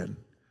hope in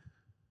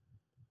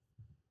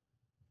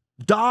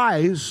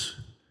dies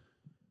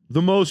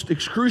the most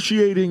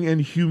excruciating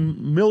and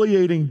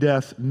humiliating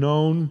death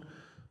known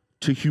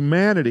to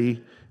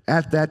humanity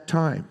at that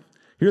time.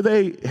 Here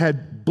they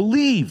had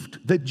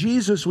believed that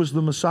Jesus was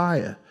the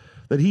Messiah,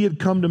 that He had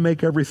come to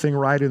make everything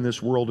right in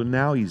this world, and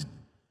now He's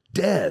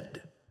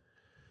dead.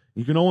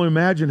 You can only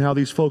imagine how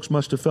these folks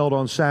must have felt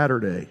on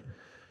Saturday.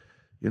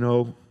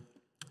 And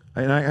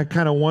I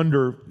kind of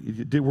wonder,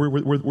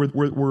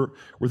 were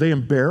they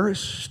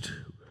embarrassed?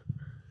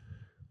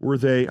 Were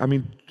they,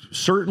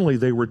 certainly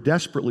they were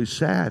desperately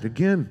sad.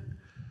 Again,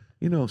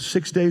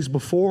 6 days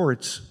before,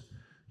 it's,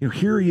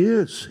 here He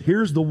is.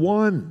 Here's the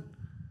one.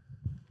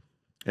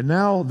 And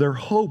now their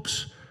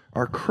hopes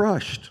are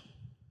crushed.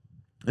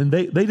 And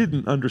they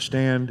didn't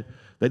understand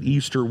that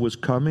Easter was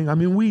coming.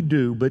 We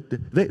do, but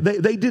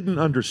they didn't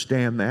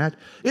understand that.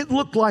 It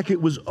looked like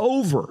it was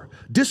over.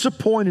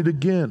 Disappointed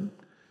again.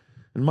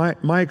 And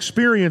my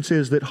experience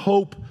is that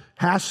hope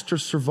has to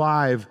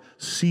survive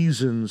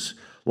seasons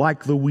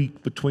like the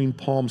week between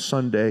Palm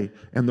Sunday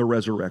and the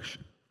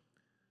resurrection.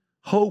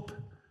 Hope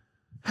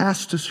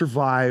has to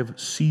survive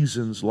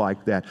seasons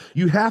like that.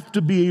 You have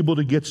to be able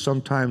to get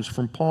sometimes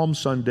from Palm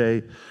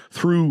Sunday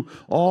through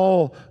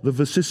all the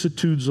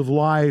vicissitudes of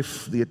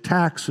life, the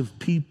attacks of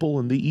people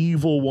and the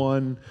evil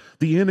one,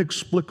 the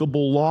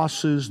inexplicable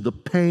losses, the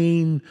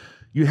pain.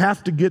 You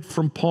have to get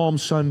from Palm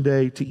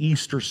Sunday to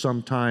Easter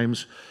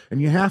sometimes,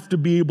 and you have to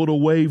be able to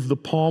wave the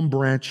palm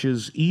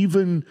branches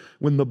even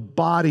when the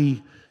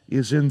body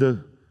is in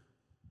the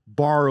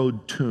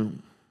borrowed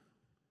tomb.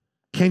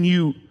 Can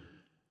you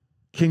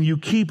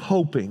keep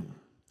hoping,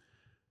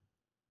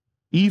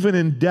 even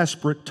in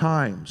desperate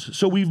times?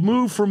 So we've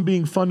moved from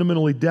being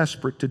fundamentally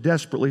desperate to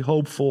desperately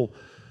hopeful.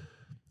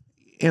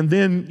 And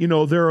then,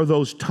 there are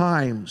those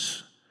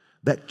times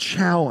that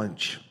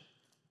challenge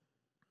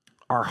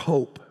our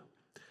hope.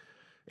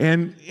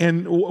 And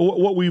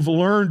what we've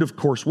learned, of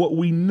course, what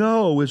we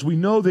know is we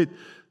know that,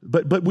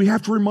 but we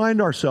have to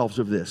remind ourselves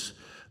of this,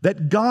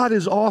 that God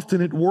is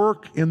often at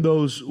work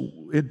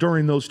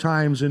during those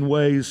times in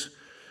ways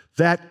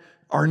that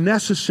are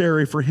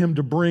necessary for Him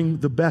to bring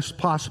the best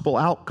possible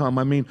outcome.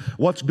 I mean,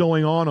 what's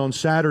going on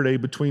Saturday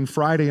between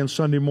Friday and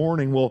Sunday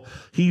morning? Well,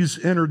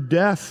 He's entered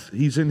death.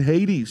 He's in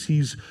Hades.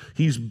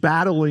 He's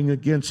battling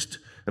against,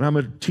 and I'm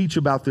going to teach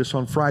about this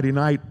on Friday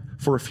night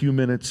for a few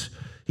minutes.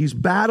 He's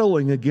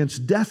battling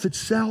against death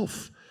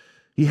itself.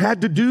 He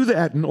had to do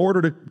that in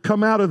order to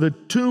come out of the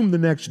tomb the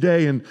next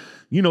day and,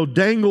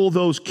 dangle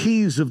those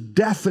keys of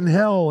death and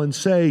hell and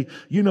say,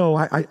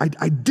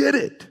 I did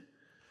it.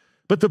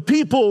 But the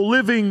people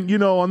living,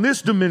 on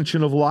this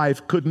dimension of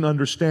life couldn't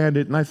understand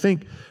it. And I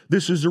think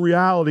this is the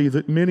reality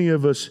that many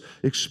of us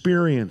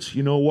experience.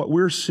 What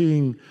we're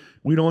seeing,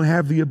 we don't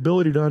have the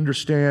ability to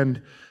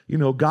understand.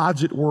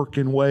 God's at work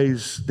in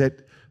ways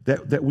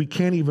that we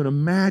can't even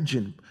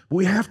imagine.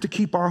 We have to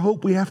keep our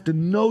hope. We have to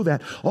know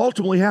that.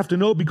 Ultimately have to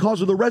know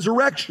because of the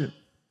resurrection.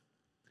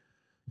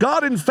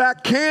 God, in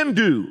fact, can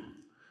do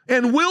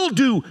and will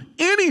do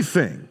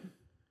anything.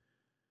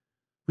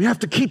 We have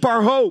to keep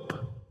our hope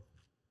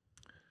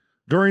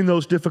during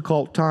those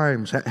difficult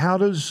times. How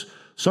does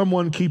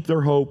someone keep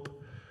their hope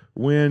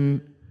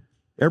when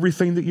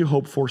everything that you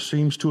hope for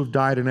seems to have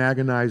died an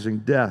agonizing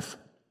death?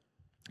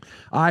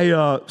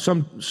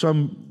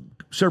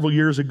 Several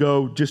years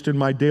ago, just in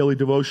my daily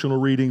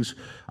devotional readings,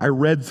 I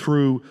read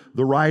through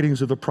the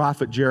writings of the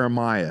prophet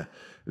Jeremiah.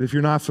 If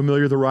you're not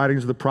familiar with the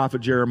writings of the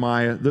prophet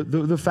Jeremiah,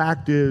 the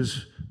fact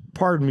is,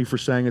 pardon me for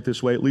saying it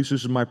this way, at least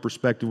this is my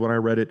perspective when I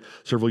read it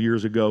several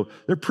years ago,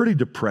 they're pretty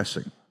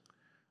depressing.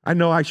 I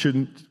know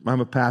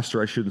I'm a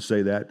pastor, I shouldn't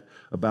say that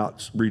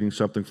about reading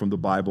something from the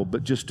Bible,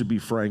 but just to be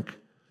frank,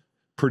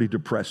 pretty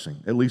depressing.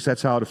 At least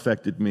that's how it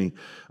affected me.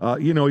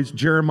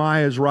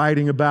 Jeremiah is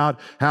writing about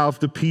how if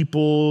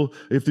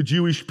the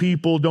Jewish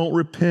people don't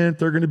repent,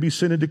 they're going to be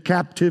sent into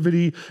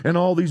captivity and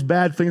all these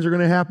bad things are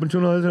going to happen to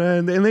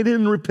them. And they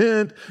didn't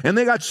repent and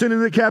they got sent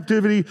into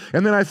captivity.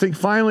 And then I think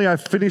finally I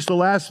finished the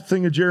last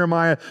thing of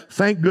Jeremiah,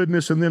 thank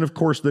goodness. And then of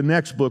course the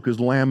next book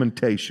is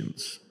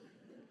Lamentations,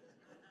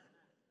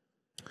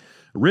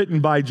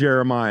 written by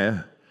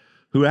Jeremiah,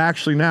 who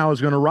actually now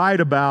is going to write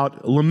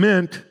about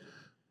lament,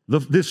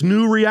 this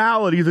new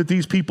reality that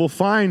these people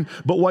find.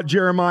 But what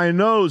Jeremiah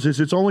knows is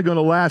it's only going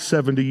to last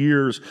 70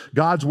 years.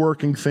 God's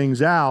working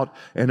things out,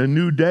 and a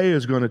new day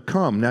is going to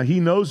come. Now, he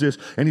knows this,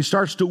 and he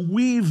starts to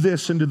weave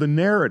this into the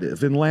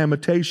narrative in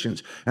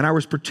Lamentations. And I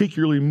was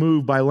particularly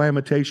moved by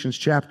Lamentations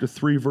chapter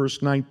 3,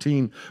 verse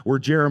 19, where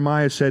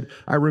Jeremiah said,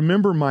 I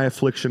remember my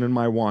affliction and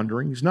my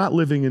wandering. He's not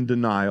living in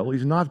denial.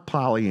 He's not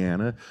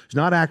Pollyanna. He's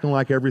not acting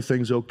like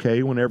everything's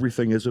okay when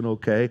everything isn't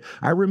okay.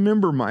 I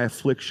remember my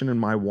affliction and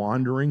my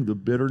wandering, the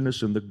bitterness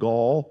and the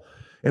gall,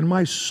 and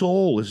my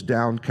soul is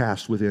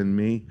downcast within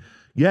me.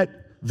 Yet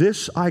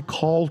this I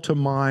call to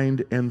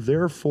mind, and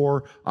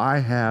therefore I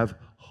have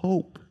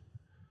hope.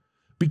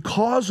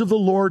 Because of the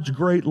Lord's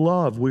great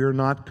love, we are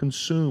not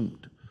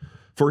consumed,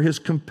 for his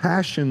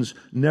compassions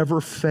never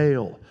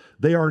fail.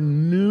 They are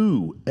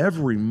new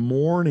every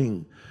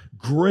morning.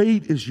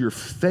 Great is your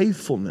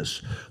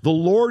faithfulness. The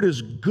Lord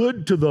is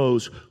good to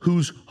those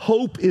whose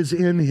hope is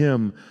in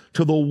him,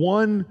 to the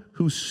one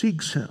who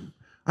seeks him.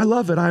 I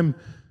love it. I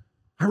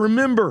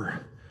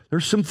remember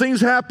there's some things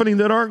happening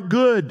that aren't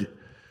good.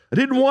 I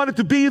didn't want it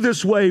to be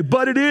this way,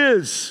 but it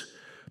is.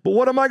 But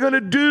what am I going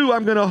to do?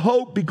 I'm going to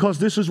hope, because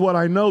this is what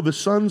I know. The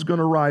sun's going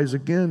to rise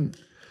again.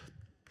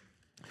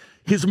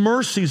 His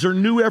mercies are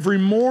new every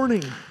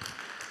morning.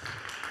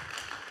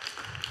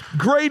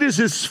 Great is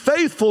his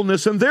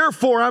faithfulness, and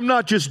therefore I'm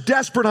not just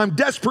desperate, I'm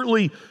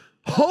desperately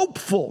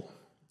hopeful.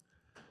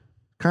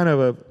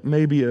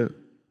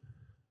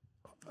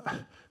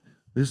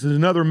 This is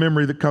another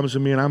memory that comes to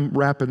me, and I'm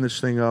wrapping this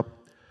thing up.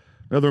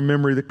 Another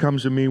memory that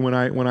comes to me when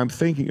I'm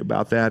thinking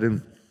about that,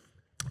 and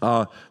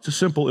it's a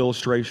simple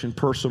illustration,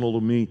 personal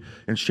to me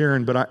and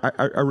Sharon, but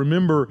I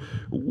remember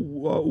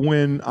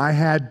when I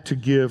had to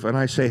give, and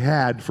I say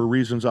had for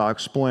reasons I'll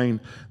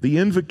explain, the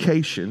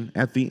invocation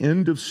at the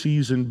end of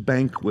season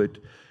banquet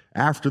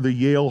after the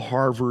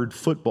Yale-Harvard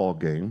football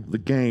game, the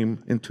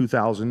game in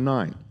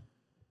 2009.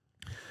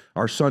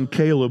 Our son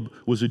Caleb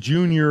was a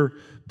junior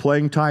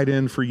playing tight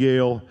end for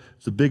Yale.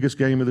 It's the biggest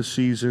game of the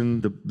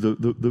season,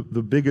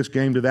 the biggest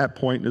game to that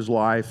point in his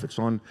life. It's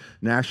on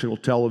national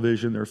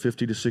television. There are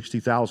 50 to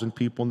 60,000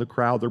 people in the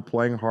crowd. They're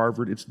playing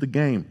Harvard. It's the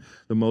game,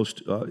 the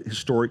most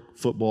historic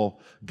football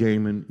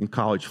game in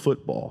college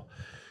football.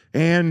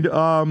 And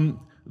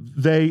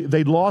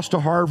they lost to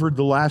Harvard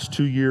the last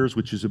 2 years,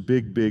 which is a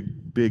big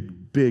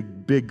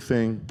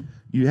thing.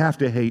 You have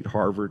to hate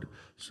Harvard.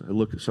 So I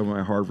look at some of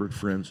my Harvard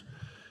friends.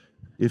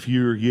 If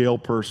you're a Yale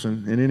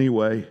person in any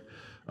way,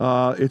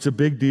 it's a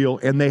big deal.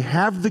 And they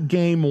have the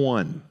game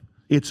won.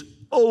 It's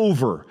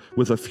over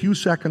with a few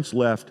seconds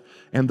left.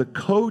 And the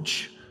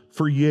coach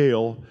for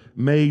Yale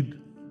made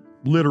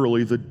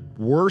literally the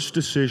worst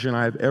decision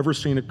I've ever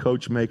seen a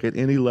coach make at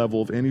any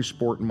level of any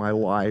sport in my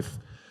life.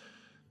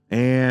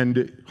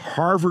 And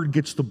Harvard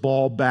gets the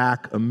ball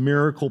back, a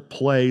miracle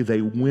play.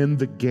 They win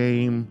the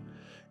game.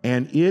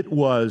 And it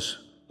was,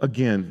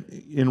 again,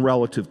 in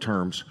relative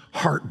terms,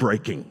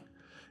 heartbreaking.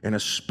 And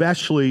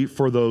especially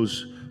for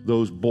those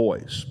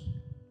boys.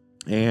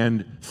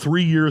 And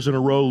 3 years in a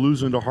row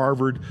losing to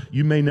Harvard,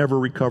 you may never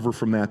recover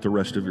from that the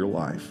rest of your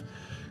life.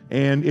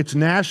 And it's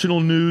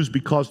national news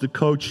because the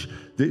coach,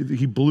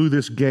 he blew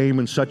this game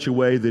in such a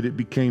way that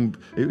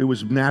it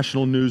was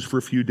national news for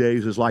a few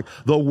days as like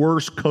the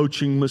worst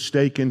coaching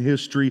mistake in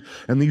history.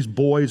 And these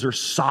boys are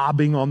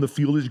sobbing on the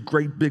field, these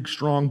great big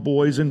strong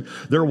boys, and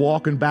they're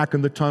walking back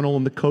in the tunnel,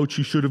 and the coach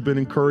who should have been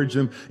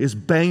encouraging them is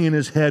banging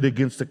his head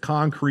against the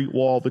concrete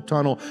wall of the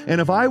tunnel.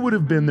 And if I would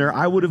have been there,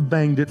 I would have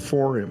banged it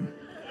for him.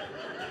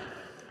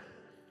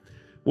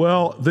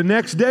 Well, the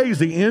next day is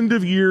the end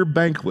of year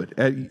banquet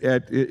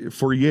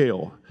for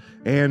Yale.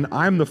 And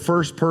I'm the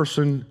first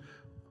person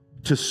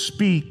to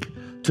speak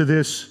to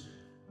this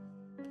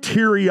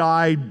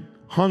teary-eyed,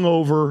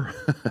 hungover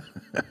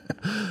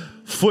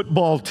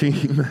football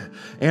team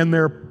and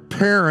their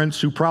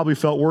parents, who probably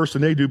felt worse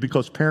than they do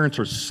because parents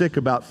are sick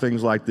about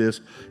things like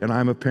this, and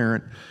I'm a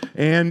parent.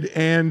 And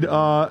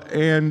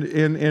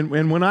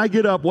when I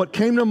get up, what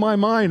came to my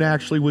mind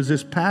actually was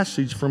this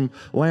passage from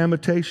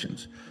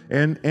Lamentations.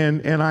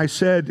 And I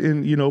said,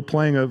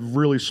 playing a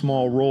really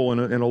small role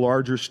in a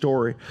larger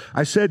story,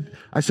 I said,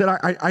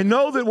 I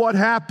know that what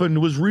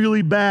happened was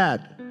really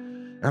bad.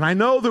 And I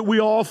know that we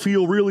all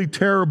feel really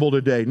terrible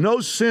today. No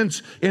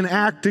sense in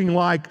acting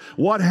like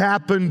what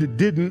happened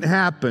didn't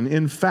happen.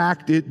 In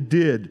fact, it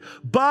did.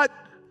 But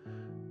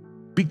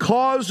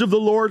because of the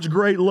Lord's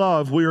great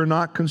love, we are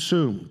not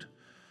consumed.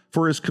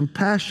 For his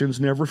compassions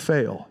never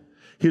fail.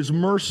 His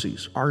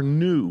mercies are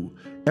new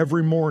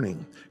every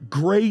morning.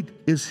 Great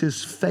is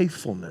his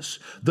faithfulness.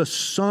 The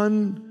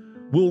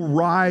sun will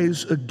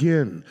rise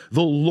again.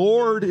 The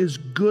Lord is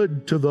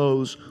good to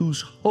those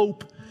whose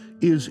hope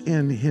is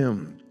in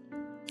him.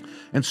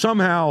 And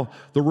somehow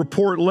the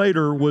report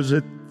later was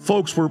that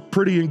folks were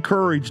pretty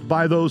encouraged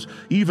by those,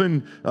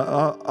 even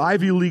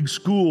Ivy League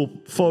school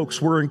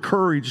folks were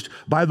encouraged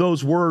by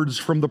those words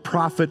from the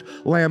prophet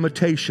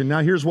Lamentation.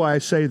 Now here's why I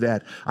say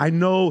that. I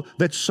know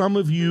that some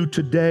of you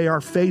today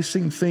are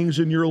facing things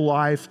in your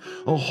life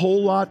a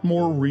whole lot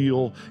more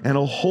real and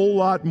a whole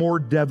lot more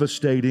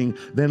devastating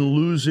than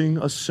losing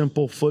a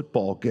simple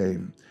football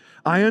game.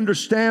 I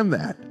understand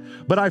that.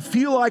 But I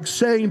feel like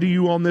saying to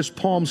you on this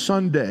Palm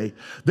Sunday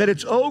that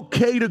it's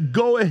okay to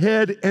go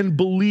ahead and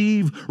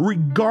believe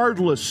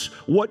regardless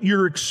what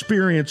you're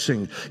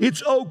experiencing.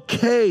 It's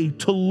okay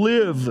to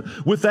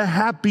live with a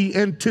happy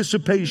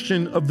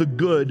anticipation of the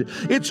good.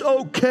 It's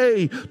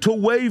okay to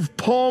wave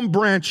palm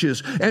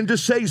branches and to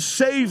say,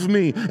 "Save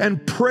me,"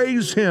 and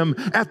praise him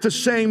at the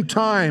same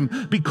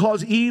time,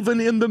 because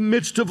even in the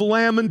midst of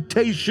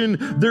lamentation,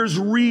 there's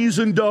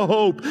reason to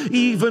hope.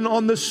 Even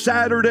on the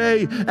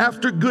Saturday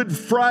after Good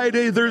Friday,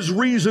 there's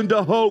reason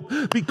to hope,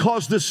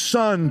 because the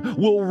sun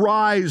will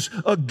rise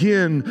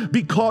again,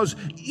 because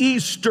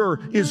Easter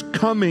is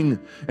coming,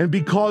 and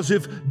because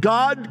if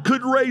God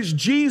could raise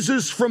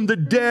Jesus from the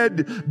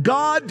dead,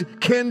 God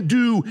can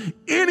do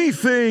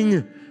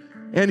anything,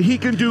 and he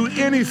can do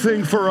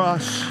anything for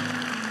us.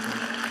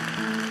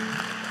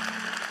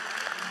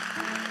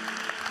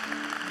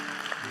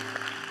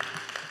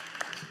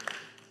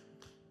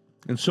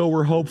 And so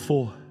we're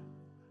hopeful,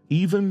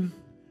 even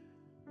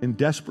in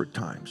desperate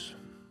times.